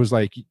 it was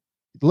like,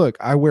 look,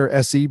 I wear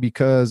SE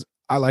because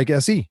I like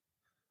SE.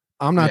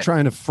 I'm not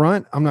trying to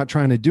front. I'm not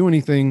trying to do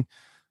anything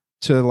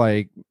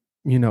to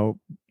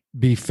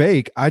be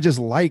fake. I just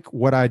like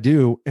what I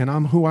do and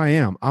I'm who I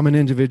am. I'm an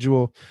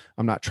individual.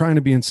 I'm not trying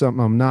to be in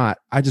something I'm not.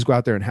 I just go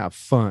out there and have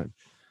fun.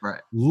 Right.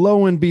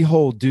 Lo and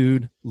behold,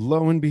 dude,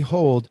 you're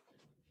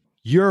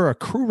a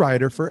crew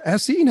rider for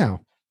SE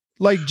now.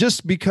 Like,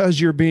 just because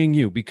you're being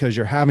you, because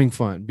you're having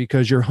fun,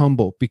 because you're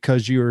humble,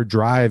 because your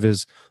drive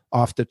is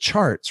off the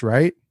charts,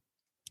 right?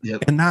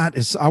 Yep. And that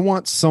is, I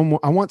want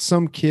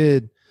some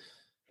kid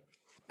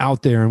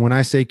out there, and when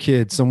I say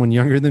kid, someone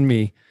younger than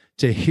me,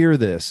 to hear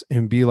this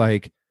and be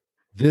like,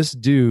 this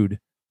dude,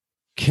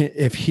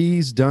 if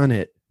he's done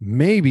it,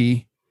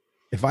 maybe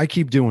if I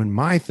keep doing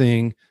my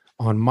thing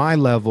on my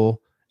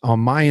level, on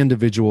my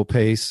individual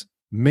pace,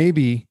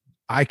 maybe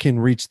I can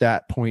reach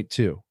that point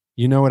too.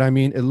 You know what I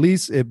mean? At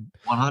least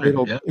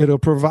it'll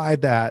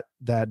provide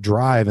that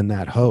drive and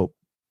that hope.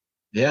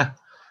 Yeah.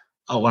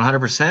 Oh,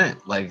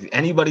 100%. Like,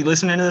 anybody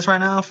listening to this right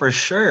now, for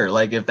sure.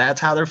 Like, if that's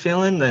how they're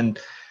feeling, then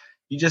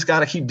you just got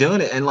to keep doing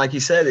it. And like you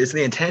said, it's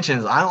the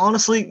intentions. I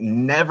honestly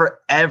never,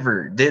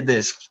 ever did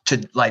this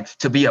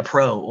to be a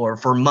pro or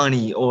for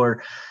money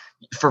or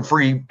for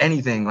free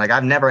anything. Like,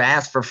 I've never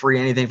asked for free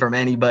anything from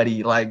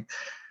anybody. Like,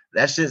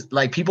 that's just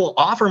like, people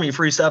offer me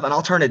free stuff and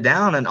I'll turn it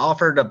down and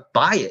offer to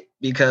buy it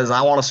because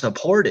I want to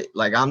support it.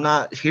 Like, I'm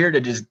not here to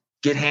just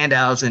get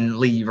handouts and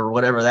leave or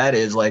whatever that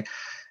is. Like,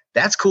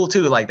 that's cool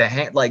too. Like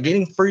like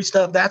getting free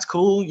stuff, that's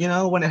cool, you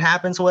know, when it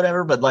happens,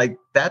 whatever. But like,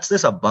 that's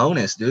just a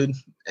bonus, dude.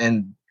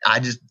 And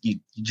you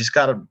just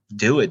gotta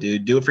do it,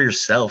 dude. Do it for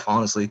yourself,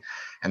 honestly.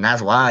 And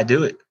that's why I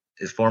do it,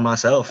 is for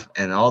myself.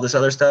 And all this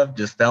other stuff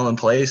just fell in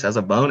place as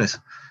a bonus.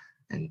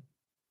 And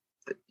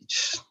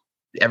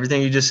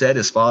everything you just said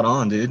is spot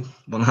on, dude.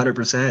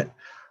 100%.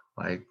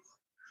 Like,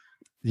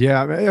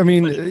 yeah, I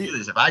mean,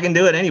 if I can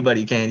do it,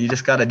 anybody can. You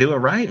just got to do it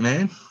right,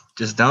 man.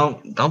 Just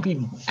don't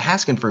be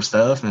asking for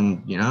stuff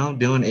and, you know,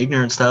 doing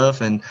ignorant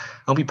stuff, and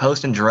don't be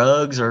posting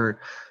drugs or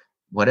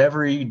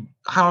whatever. I don't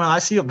know. I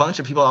see a bunch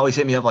of people always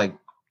hit me up like,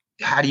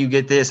 how do you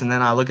get this? And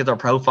then I look at their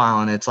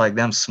profile and it's like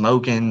them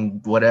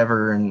smoking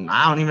whatever. And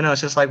I don't even know.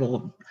 It's just like,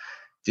 well,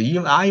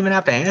 I even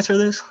have to answer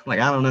this? Like,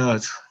 I don't know.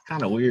 It's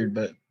kind of weird,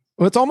 but.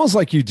 Well, it's almost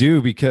like you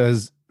do,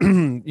 because,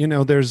 you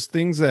know, there's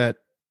things that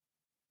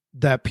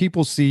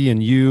people see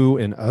in you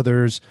and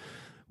others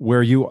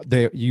where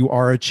you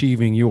are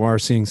achieving, you are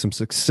seeing some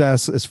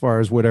success as far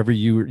as whatever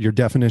your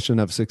definition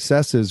of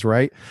success is,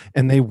 right?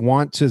 And they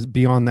want to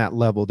be on that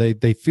level.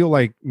 They feel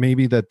like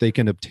maybe that they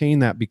can obtain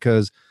that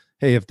because,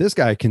 hey, if this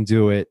guy can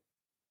do it,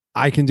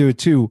 I can do it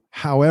too.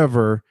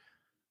 However,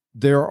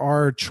 there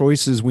are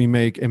choices we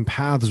make and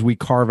paths we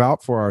carve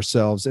out for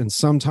ourselves. And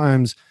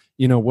sometimes,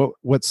 you know,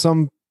 what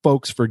some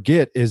folks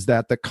forget is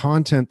that the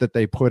content that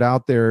they put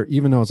out there,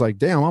 even though it's like,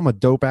 damn, I'm a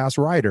dope ass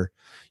writer,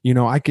 you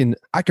know, I can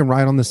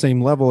write on the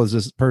same level as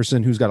this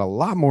person who's got a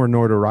lot more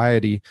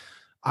notoriety.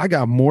 I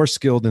got more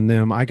skill than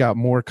them. I got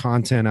more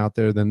content out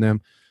there than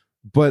them.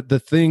 But the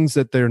things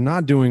that they're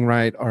not doing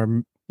right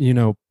are, you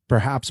know,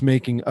 perhaps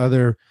making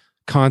other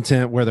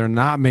content where they're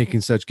not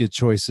making such good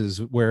choices,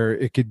 where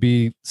it could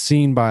be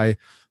seen by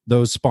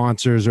those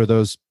sponsors or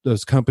those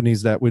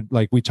companies that would,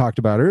 like we talked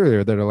about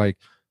earlier, that are like,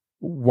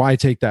 why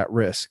take that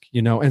risk,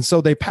 you know? And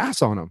so they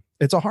pass on them.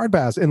 It's a hard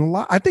pass. And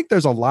I think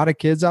there's a lot of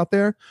kids out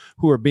there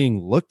who are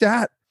being looked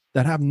at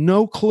that have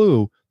no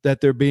clue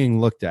that they're being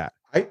looked at.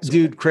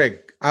 Dude, Craig,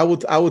 I will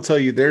tell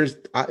you,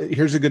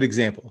 here's a good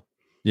example.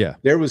 Yeah.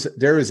 There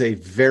is a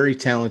very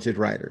talented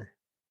writer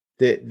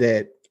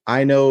that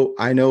I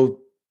know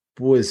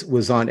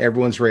was on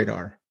everyone's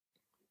radar.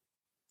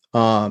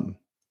 But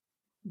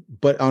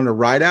on a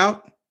ride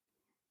out,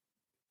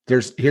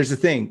 here's the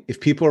thing. If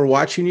people are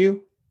watching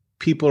you,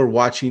 people are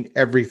watching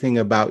everything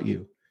about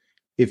you.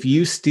 If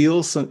you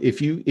steal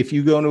if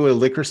you go into a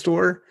liquor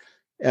store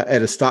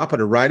at a stop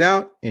at a ride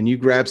out and you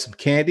grab some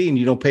candy and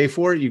you don't pay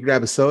for it, you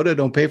grab a soda,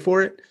 don't pay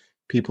for it,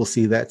 people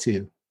see that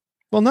too.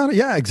 Well,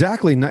 yeah,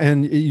 exactly.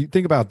 And you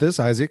think about this,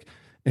 Isaac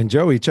and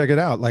Joey, check it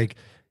out. Like,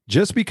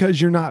 just because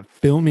you're not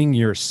filming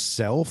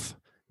yourself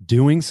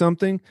doing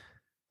something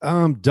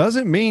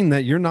doesn't mean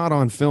that you're not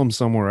on film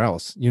somewhere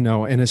else, you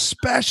know, and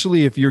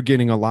especially if you're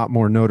getting a lot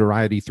more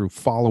notoriety through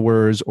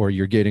followers, or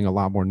you're getting a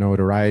lot more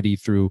notoriety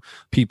through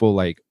people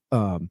like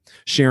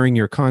sharing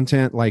your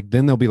content, like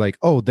then they'll be like,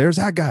 oh, there's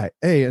that guy.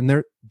 Hey,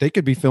 and they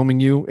could be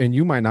filming you and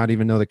you might not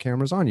even know the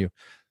camera's on you.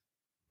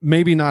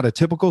 Maybe not a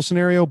typical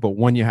scenario, but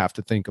one you have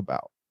to think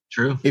about.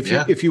 True.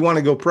 If you want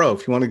to go pro,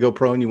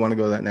 and you want to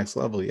go to that next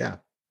level. Yeah.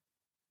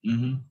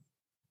 Mm-hmm.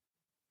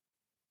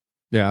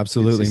 Yeah,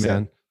 absolutely,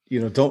 man. You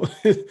know, don't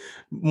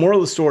moral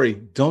of the story,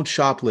 don't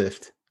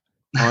shoplift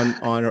don't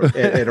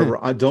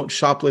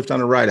shoplift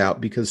on a ride out,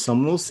 because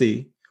someone will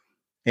see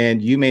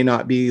and you may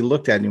not be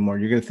looked at anymore.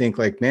 You're going to think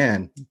like,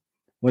 man,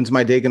 when's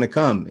my day going to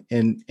come?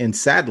 And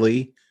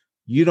sadly,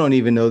 you don't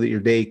even know that your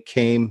day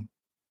came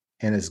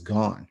and is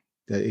gone,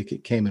 that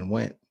it came and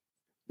went.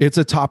 It's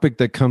a topic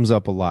that comes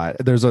up a lot.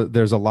 There's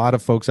a lot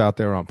of folks out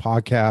there on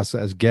podcasts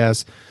as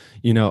guests.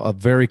 You know, a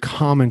very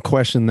common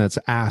question that's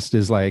asked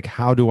is like,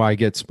 how do I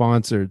get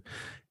sponsored?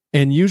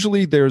 And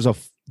usually there's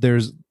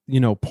you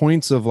know,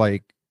 points of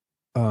like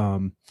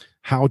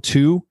how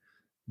to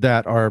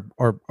that are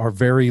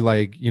very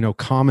like, you know,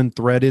 common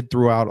threaded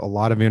throughout a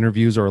lot of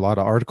interviews or a lot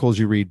of articles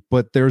you read,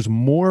 but there's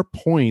more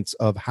points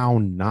of how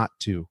not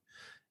to.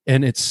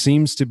 And it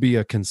seems to be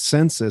a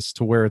consensus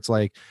to where it's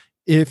like,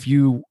 if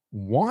you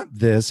want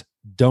this,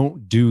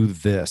 don't do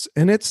this.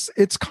 And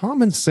it's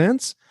common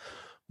sense,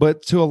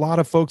 but to a lot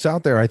of folks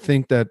out there, I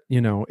think that,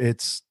 you know,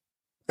 it's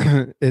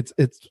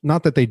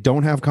not that they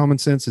don't have common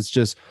sense. It's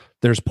just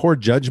there's poor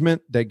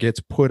judgment that gets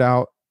put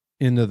out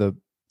into the,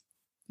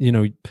 you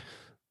know,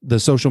 the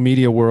social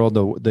media world,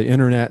 the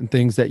internet, and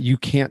things that you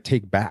can't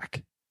take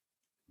back,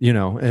 you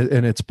know,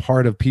 and it's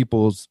part of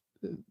people's,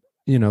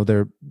 you know,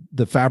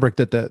 the fabric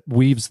that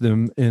weaves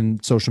them in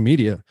social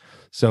media.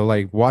 So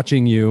like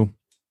watching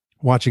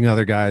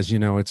other guys, you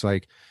know, it's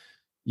like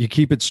you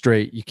keep it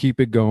straight, you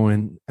keep it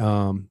going.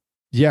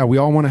 Yeah, we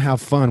all want to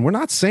have fun. We're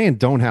not saying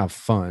don't have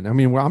fun. I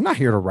mean, I'm not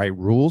here to write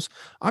rules.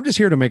 I'm just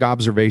here to make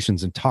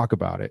observations and talk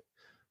about it.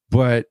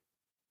 But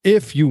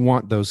if you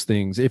want those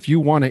things, if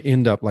you want to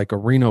end up like a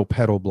Reno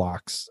Pedal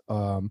Blocks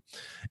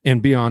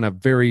and be on a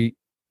very,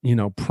 you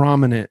know,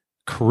 prominent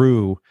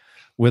crew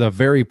with a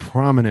very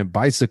prominent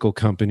bicycle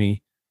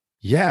company,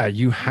 yeah,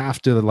 you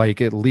have to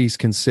like at least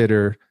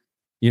consider,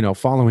 you know,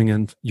 following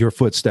in your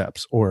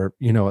footsteps, or,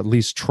 you know, at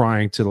least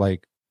trying to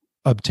like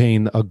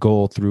obtain a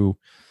goal through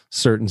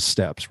certain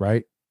steps,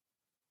 right?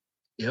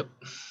 Yep.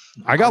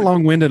 I got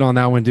long-winded on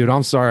that one, dude.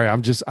 I'm sorry.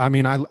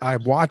 I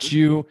watch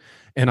you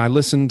and I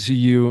listen to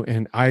you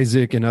and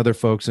Isaac and other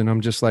folks, and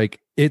I'm just like,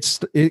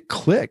 it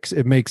clicks.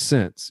 It makes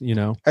sense, you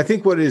know? I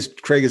think what is,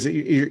 Craig, is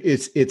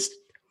it's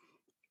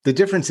the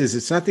difference is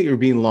it's not that you're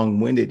being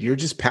long-winded. You're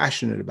just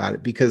passionate about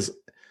it because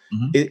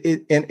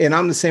and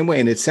I'm the same way.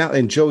 And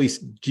and Joey,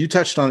 you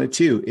touched on it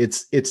too.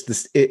 It's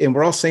this, and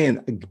we're all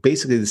saying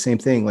basically the same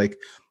thing. Like,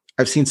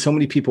 I've seen so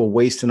many people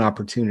waste an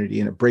opportunity,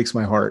 and it breaks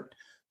my heart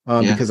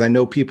because I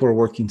know people are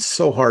working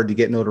so hard to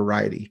get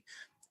notoriety.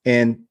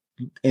 And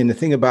the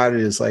thing about it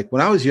is, like,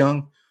 when I was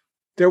young,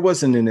 there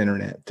wasn't an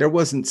internet, there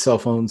wasn't cell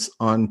phones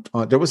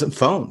there wasn't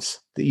phones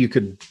that you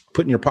could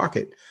put in your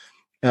pocket,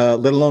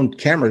 let alone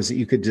cameras that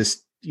you could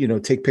just,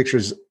 take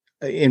pictures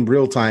in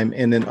real time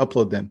and then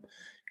upload them.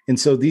 And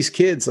so these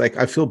kids, like,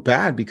 I feel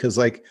bad because,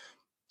 like,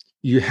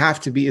 you have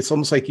to be, it's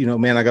almost like,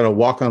 man, I got to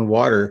walk on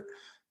water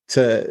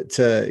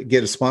to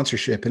get a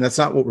sponsorship. And that's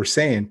not what we're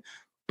saying,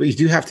 but you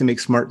do have to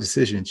make smart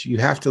decisions. You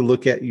have to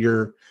look at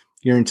your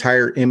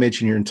entire image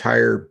and your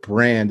entire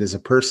brand as a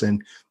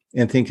person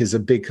and think, is a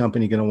big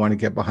company going to want to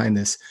get behind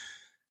this,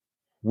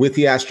 with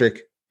the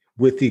asterisk,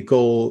 with the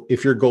goal,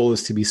 if your goal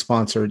is to be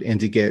sponsored and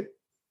to get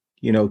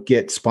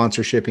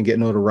sponsorship and get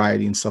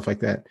notoriety and stuff like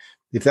that.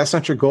 If that's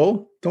not your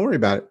goal, don't worry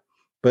about it.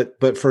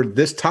 But for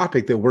this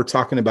topic that we're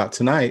talking about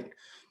tonight,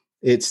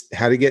 it's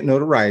how to get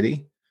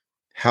notoriety,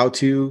 how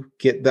to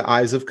get the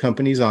eyes of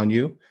companies on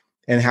you,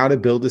 and how to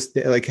build this,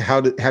 like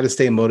how to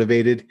stay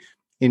motivated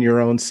in your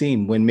own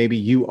scene when maybe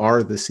you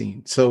are the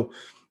scene. So,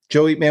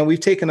 Joey, man, we've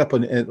taken up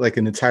an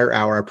entire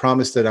hour. I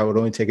promised that I would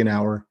only take an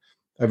hour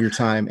of your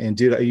time, and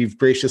dude, you've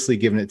graciously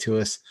given it to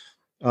us.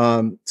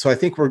 So I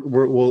think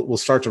we'll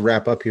start to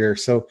wrap up here.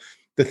 So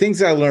the things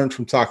that I learned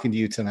from talking to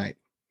you tonight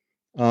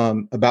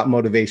about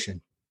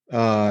motivation.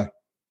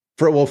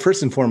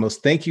 First and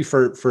foremost, thank you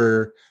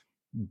for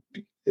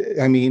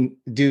I mean,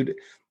 dude,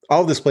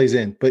 all this plays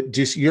in, but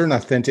just, you're an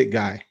authentic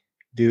guy,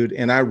 dude.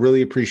 And I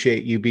really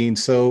appreciate you being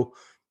so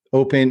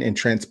open and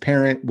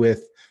transparent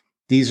with,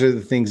 these are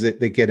the things that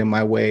get in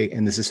my way,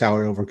 and this is how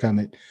I overcome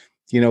it.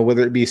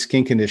 Whether it be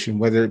skin condition,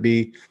 whether it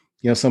be,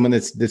 someone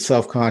that's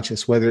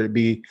self-conscious, whether it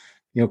be,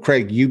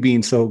 Craig, you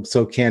being so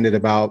candid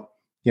about,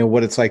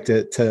 what it's like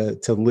to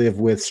live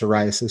with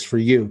psoriasis for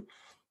you.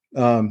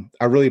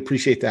 I really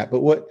appreciate that.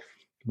 But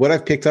what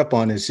I've picked up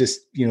on is just,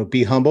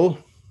 be humble,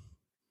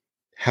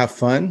 have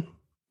fun.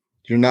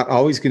 You're not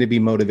always going to be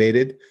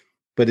motivated,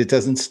 but it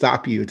doesn't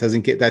stop you.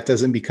 That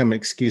doesn't become an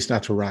excuse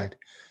not to ride.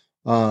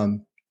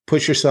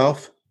 Push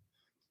yourself,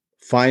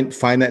 find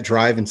that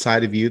drive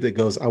inside of you that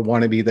goes, I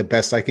want to be the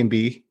best I can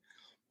be.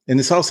 And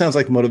this all sounds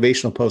like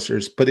motivational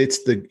posters, but it's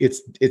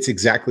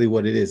exactly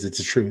what it is. It's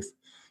the truth.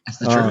 It's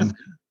the truth.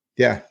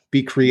 Yeah.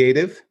 Be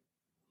creative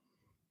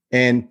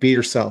and be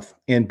yourself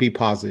and be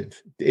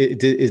positive.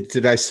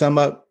 Did I sum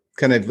up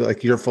kind of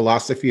like your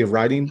philosophy of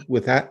writing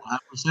with that?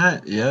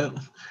 100%. Yeah.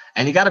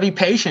 And you got to be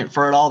patient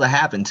for it all to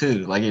happen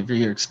too. Like, if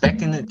you're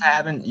expecting it to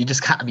happen, you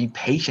just got to be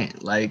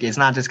patient. Like, it's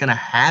not just going to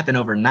happen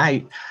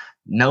overnight.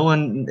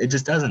 It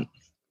just doesn't.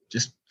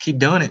 Just keep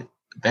doing it.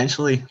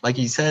 Eventually, like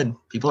you said,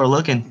 people are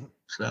looking.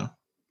 So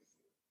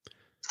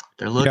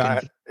they're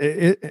looking.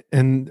 Yeah,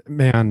 and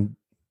man,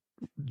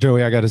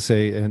 Joey, I got to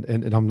say, and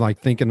I'm like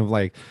thinking of,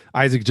 like,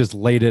 Isaac just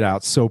laid it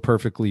out so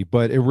perfectly,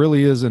 but it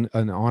really is an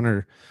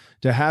honor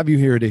to have you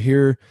here, to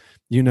hear,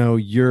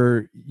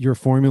 your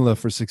formula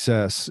for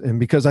success. And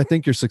because I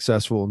think you're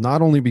successful,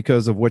 not only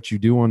because of what you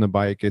do on the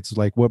bike, it's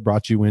like what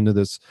brought you into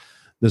this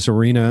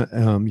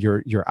arena,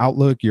 your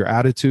outlook, your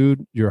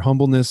attitude, your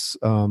humbleness,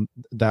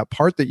 that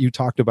part that you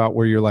talked about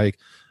where you're like,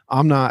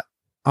 I'm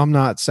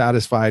not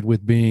satisfied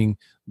with being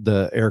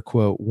the air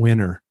quote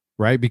winner,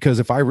 right? Because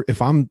if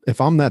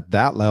I'm at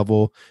that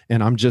level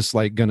and I'm just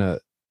like gonna,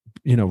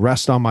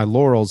 rest on my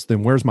laurels,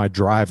 then where's my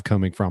drive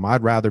coming from?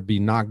 I'd rather be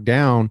knocked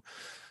down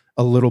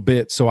a little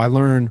bit so I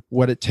learn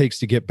what it takes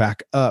to get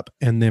back up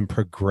and then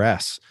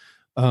progress.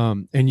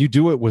 And you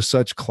do it with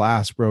such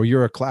class, bro.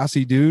 You're a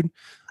classy dude.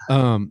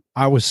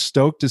 I was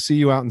stoked to see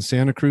you out in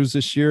Santa Cruz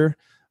this year,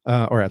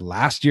 or at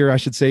last year, I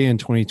should say, in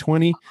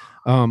 2020.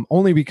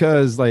 Only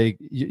because, like,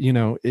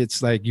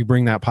 it's like you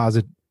bring that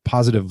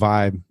positive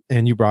vibe,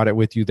 and you brought it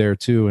with you there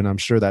too. And I'm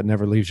sure that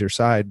never leaves your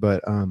side.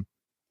 But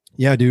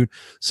yeah, dude,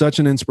 such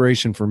an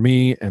inspiration for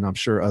me, and I'm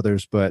sure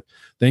others. But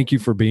thank you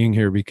for being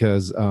here,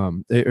 because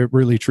it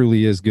really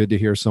truly is good to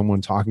hear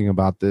someone talking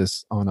about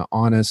this on an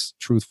honest,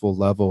 truthful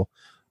level,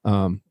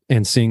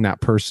 and seeing that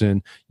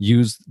person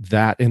use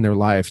that in their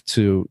life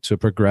to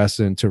progress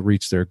and to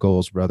reach their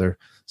goals, brother.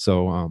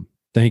 So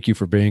thank you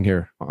for being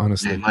here,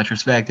 honestly. Much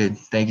respected.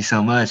 Thank you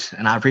so much.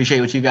 And I appreciate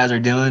what you guys are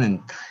doing,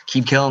 and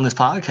keep killing this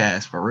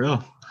podcast, for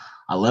real.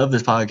 I love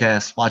this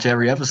podcast. Watch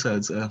every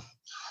episode. So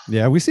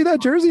yeah, we see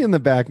that jersey in the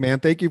back, man.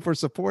 Thank you for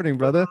supporting,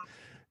 brother.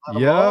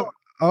 Yep.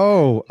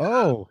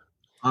 Oh.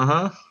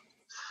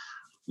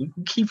 We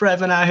can keep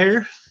revving out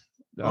here.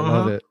 I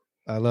love it.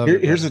 I love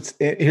it. Here's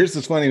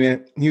what's funny,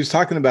 man. He was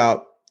talking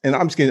about, and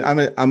I'm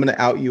gonna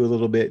out you a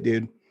little bit,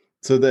 dude.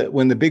 So that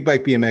when the Big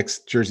Bike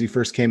BMX jersey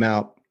first came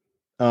out,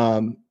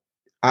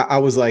 I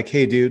was like,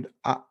 hey, dude,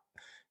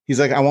 he's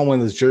like, I want one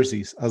of those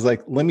jerseys. I was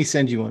like, let me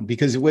send you one,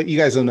 because what you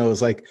guys don't know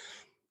is like,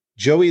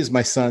 Joey is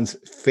my son's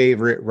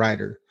favorite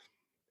rider.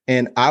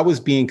 And I was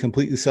being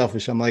completely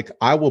selfish. I'm like,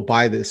 I will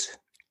buy this.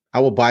 I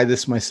will buy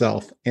this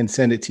myself and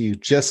send it to you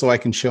just so I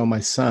can show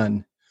my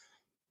son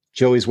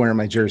Joey's wearing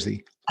my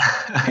jersey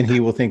and he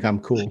will think I'm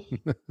cool.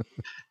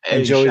 Hey,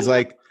 and Joey's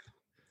like,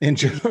 and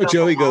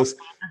Joey goes,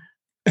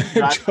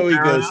 Joey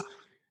goes,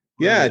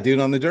 yeah, dude,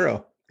 on the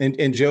Duro.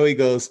 And Joey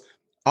goes,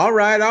 all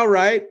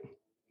right.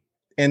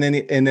 And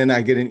then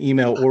I get an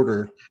email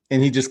order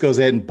and he just goes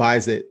ahead and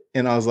buys it.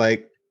 And I was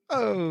like,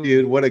 oh,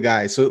 dude, what a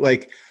guy. So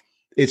like,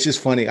 it's just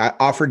funny. I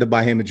offered to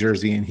buy him a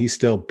jersey and he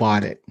still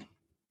bought it.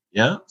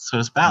 Yeah. So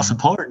it's about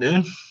support,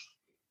 dude.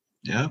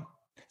 Yeah.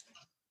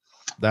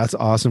 That's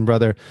awesome,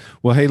 brother.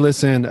 Well, hey,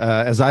 listen,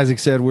 as Isaac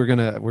said, we're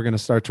gonna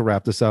start to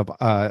wrap this up.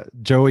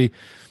 Joey,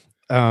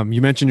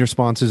 you mentioned your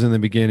sponsors in the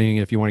beginning.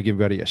 If you want to give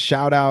everybody a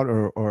shout out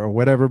or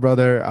whatever,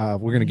 brother,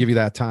 we're gonna give you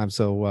that time.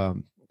 So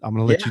I'm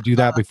gonna let you do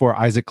that before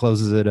Isaac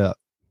closes it up.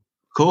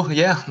 Cool.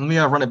 Yeah. Let me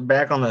run it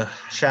back on the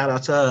shout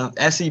outs.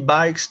 SE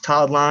Bikes,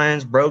 Todd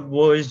Lyons, Broke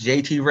Boys,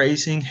 JT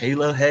Racing,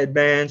 Halo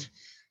Headbands,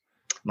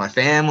 my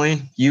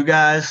family, you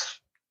guys,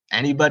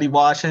 anybody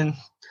watching.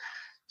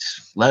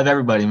 Just love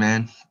everybody,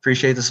 man.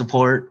 Appreciate the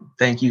support.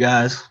 Thank you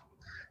guys.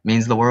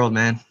 Means the world,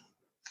 man.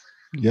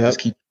 Yeah. Just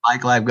keep the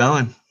bike life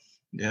going.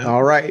 Yeah.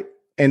 All right.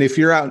 And if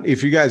you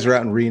guys are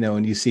out in Reno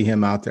and you see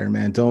him out there,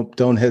 man,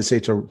 don't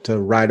hesitate to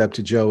ride up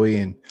to Joey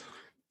and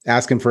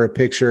ask him for a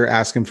picture,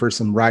 ask him for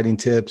some riding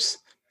tips,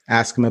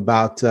 ask him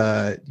about,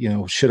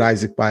 should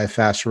Isaac buy a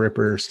fast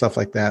ripper, stuff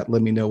like that.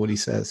 Let me know what he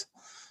says.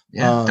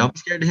 Yeah. Don't be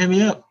scared to hit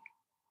me up.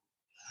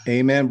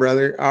 Amen,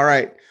 brother. All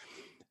right.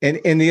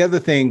 And the other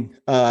thing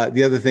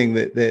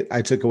that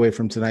I took away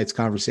from tonight's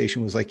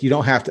conversation was like, you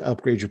don't have to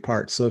upgrade your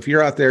parts. So if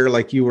you're out there,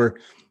 like you were,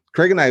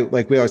 Craig and I,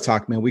 like we always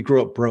talk, man, we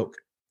grew up broke.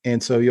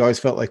 And so you always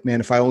felt like, man,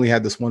 if I only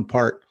had this one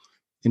part.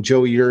 And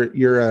Joey,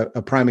 you're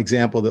a prime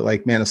example that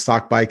like, man, a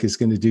stock bike is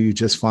going to do you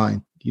just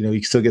fine. You know, you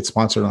can still get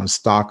sponsored on a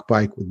stock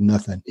bike with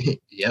nothing.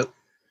 Yep.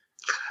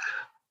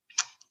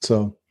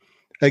 So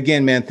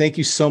again, man, thank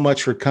you so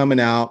much for coming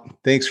out.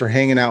 Thanks for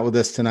hanging out with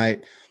us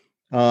tonight.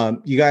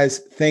 You guys,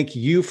 thank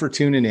you for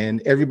tuning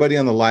in. Everybody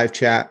on the live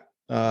chat,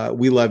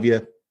 we love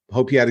you.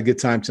 Hope you had a good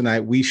time tonight.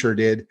 We sure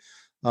did.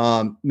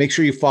 Make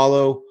sure you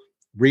follow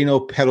Reno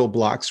Pedal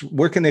Blocks.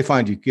 Where can they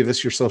find you? Give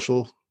us your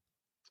social.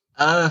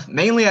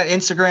 Mainly at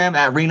Instagram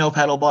at Reno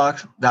Pedal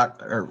Blocks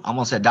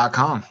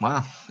 .com.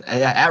 Wow.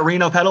 At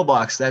Reno Pedal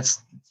Blocks.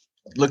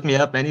 Look me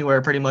up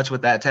anywhere pretty much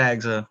with that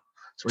tag. So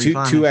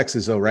two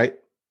X's though, right?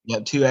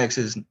 Yep. 2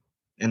 X's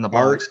in the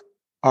box.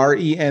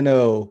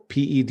 RENOPEDAL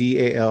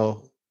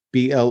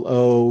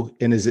BLO,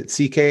 and is it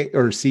CK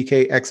or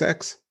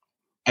CKXX?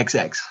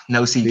 XX,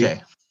 no CK.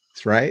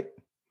 That's right.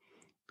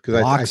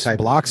 Because I type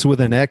blocks with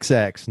an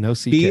XX, no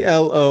CK.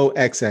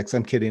 BLOXX.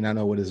 I'm kidding. I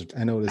know what his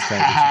tag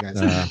is.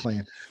 You guys are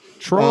playing.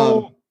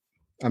 Troll.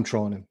 I'm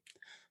trolling him.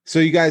 So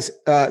you guys,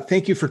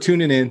 thank you for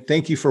tuning in.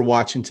 Thank you for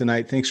watching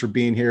tonight. Thanks for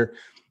being here.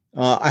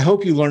 I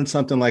hope you learned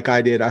something like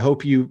I did. I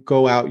hope you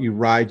go out, you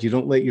ride. You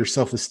don't let your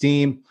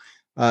self-esteem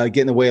get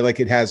in the way like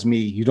it has me.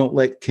 You don't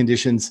let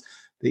conditions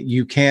that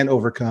you can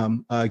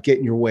overcome get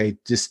in your way.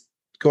 Just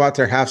go out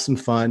there, have some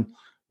fun,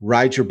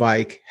 ride your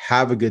bike,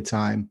 have a good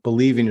time,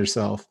 believe in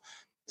yourself,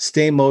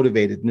 stay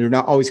motivated. And you're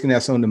not always going to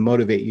have someone to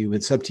motivate you.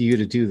 It's up to you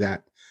to do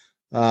that.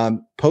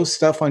 Post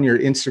stuff on your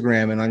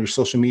Instagram and on your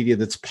social media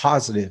that's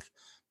positive.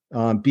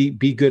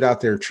 Be good out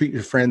there. Treat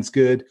your friends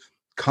good.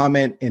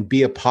 Comment and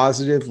be a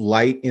positive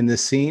light in the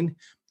scene,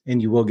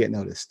 and you will get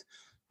noticed.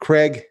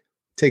 Craig,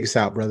 take us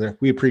out, brother.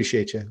 We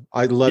appreciate you.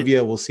 I love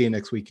you. We'll see you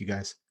next week, you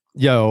guys.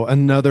 Yo,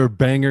 another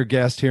banger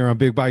guest here on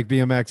Big Bike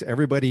BMX.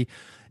 Everybody,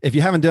 if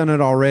you haven't done it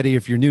already,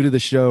 if you're new to the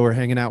show or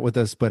hanging out with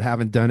us but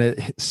haven't done it,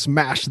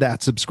 smash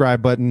that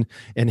subscribe button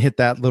and hit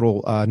that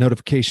little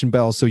notification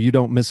bell so you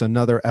don't miss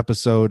another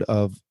episode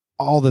of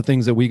all the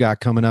things that we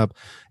got coming up.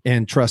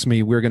 And trust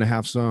me, we're going to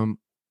have some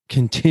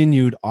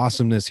continued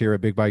awesomeness here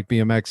at Big Bike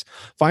BMX.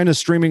 Find us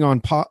streaming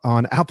on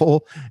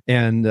Apple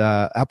and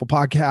Apple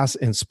Podcasts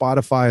and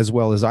Spotify, as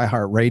well as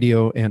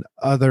iHeartRadio and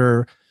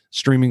other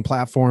streaming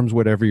platforms,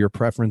 whatever your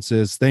preference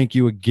is. Thank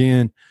you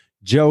again,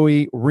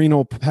 Joey,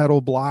 Reno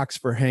Pedal Blocks,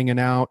 for hanging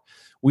out.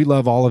 We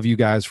love all of you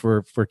guys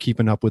for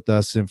keeping up with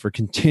us and for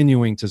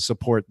continuing to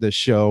support this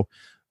show.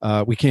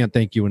 We can't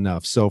thank you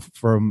enough. So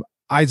from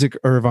Isaac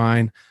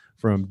Irvine,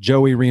 from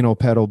Joey Reno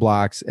Pedal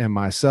Blocks, and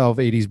myself,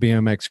 80s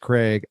BMX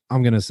Craig,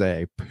 I'm going to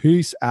say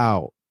peace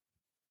out.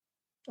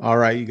 All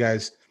right, you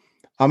guys.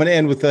 I'm going to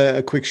end with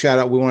a quick shout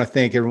out. We want to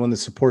thank everyone that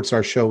supports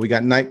our show. We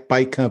got Night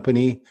Bike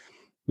Company.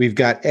 We've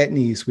got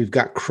Etnies. We've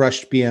got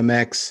Crushed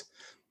BMX.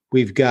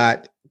 We've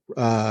got,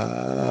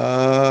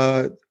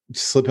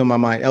 slipping my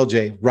mind,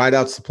 LJ, Ride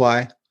Out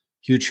Supply.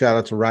 Huge shout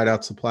out to Ride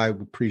Out Supply.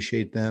 We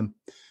appreciate them.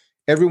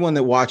 everyone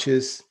that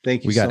watches,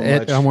 thank you so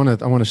much. I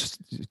want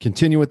to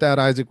continue with that,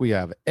 Isaac. We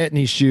have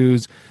Etnies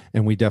Shoes,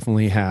 and we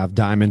definitely have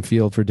Diamond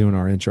Field for doing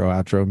our intro,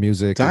 outro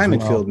music.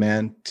 Diamond Field,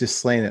 man, just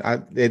slaying it.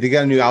 They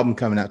got a new album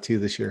coming out too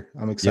this year.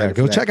 I'm excited.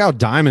 Yeah, go check out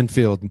Diamond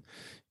Field.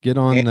 Get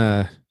on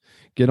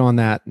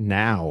that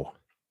now.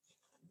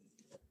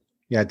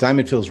 Yeah,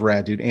 Diamond Field's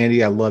rad, dude.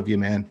 Andy, I love you,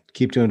 man.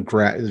 Keep doing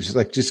great.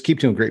 Just keep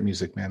doing great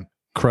music, man.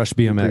 Crush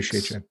BMX.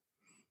 Appreciate you.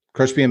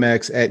 Crush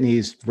BMX,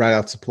 Etnies, Ride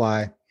Out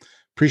Supply.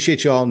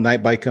 Appreciate y'all.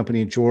 Night Bike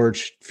Company,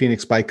 George,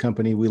 Phoenix Bike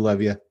Company. We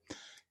love you.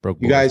 Broke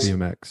Boys you guys,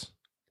 BMX.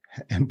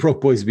 And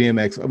Broke Boys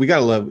BMX. We got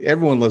to love,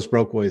 everyone loves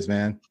Broke Boys,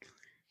 man.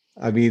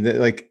 I mean,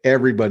 like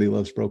everybody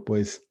loves Broke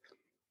Boys.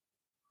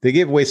 They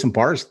gave away some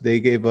bars.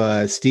 They gave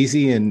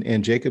Steezy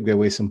and Jacob gave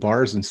away some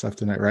bars and stuff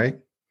tonight, right?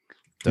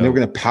 And they were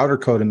going to powder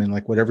coat them in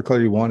like whatever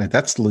color you wanted.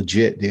 That's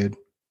legit, dude.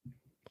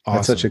 Awesome.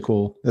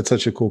 That's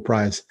such a cool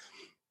prize.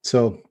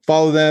 So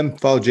follow them,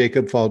 follow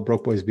Jacob, follow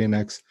Broke Boys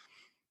BMX,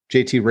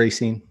 JT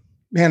Racing.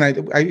 Man,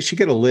 I should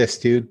get a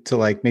list, dude, to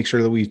like make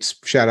sure that we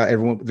shout out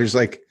everyone. There's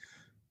like,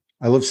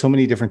 I love so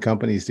many different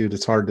companies, dude.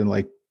 It's hard to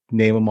like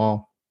name them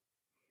all.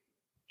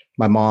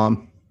 My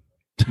mom,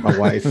 my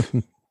wife.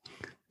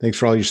 Thanks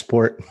for all your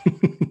support.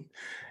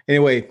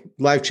 Anyway,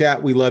 live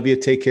chat. We love you.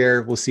 Take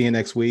care. We'll see you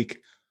next week.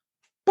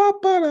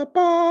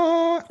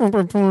 Ba-ba-da-ba.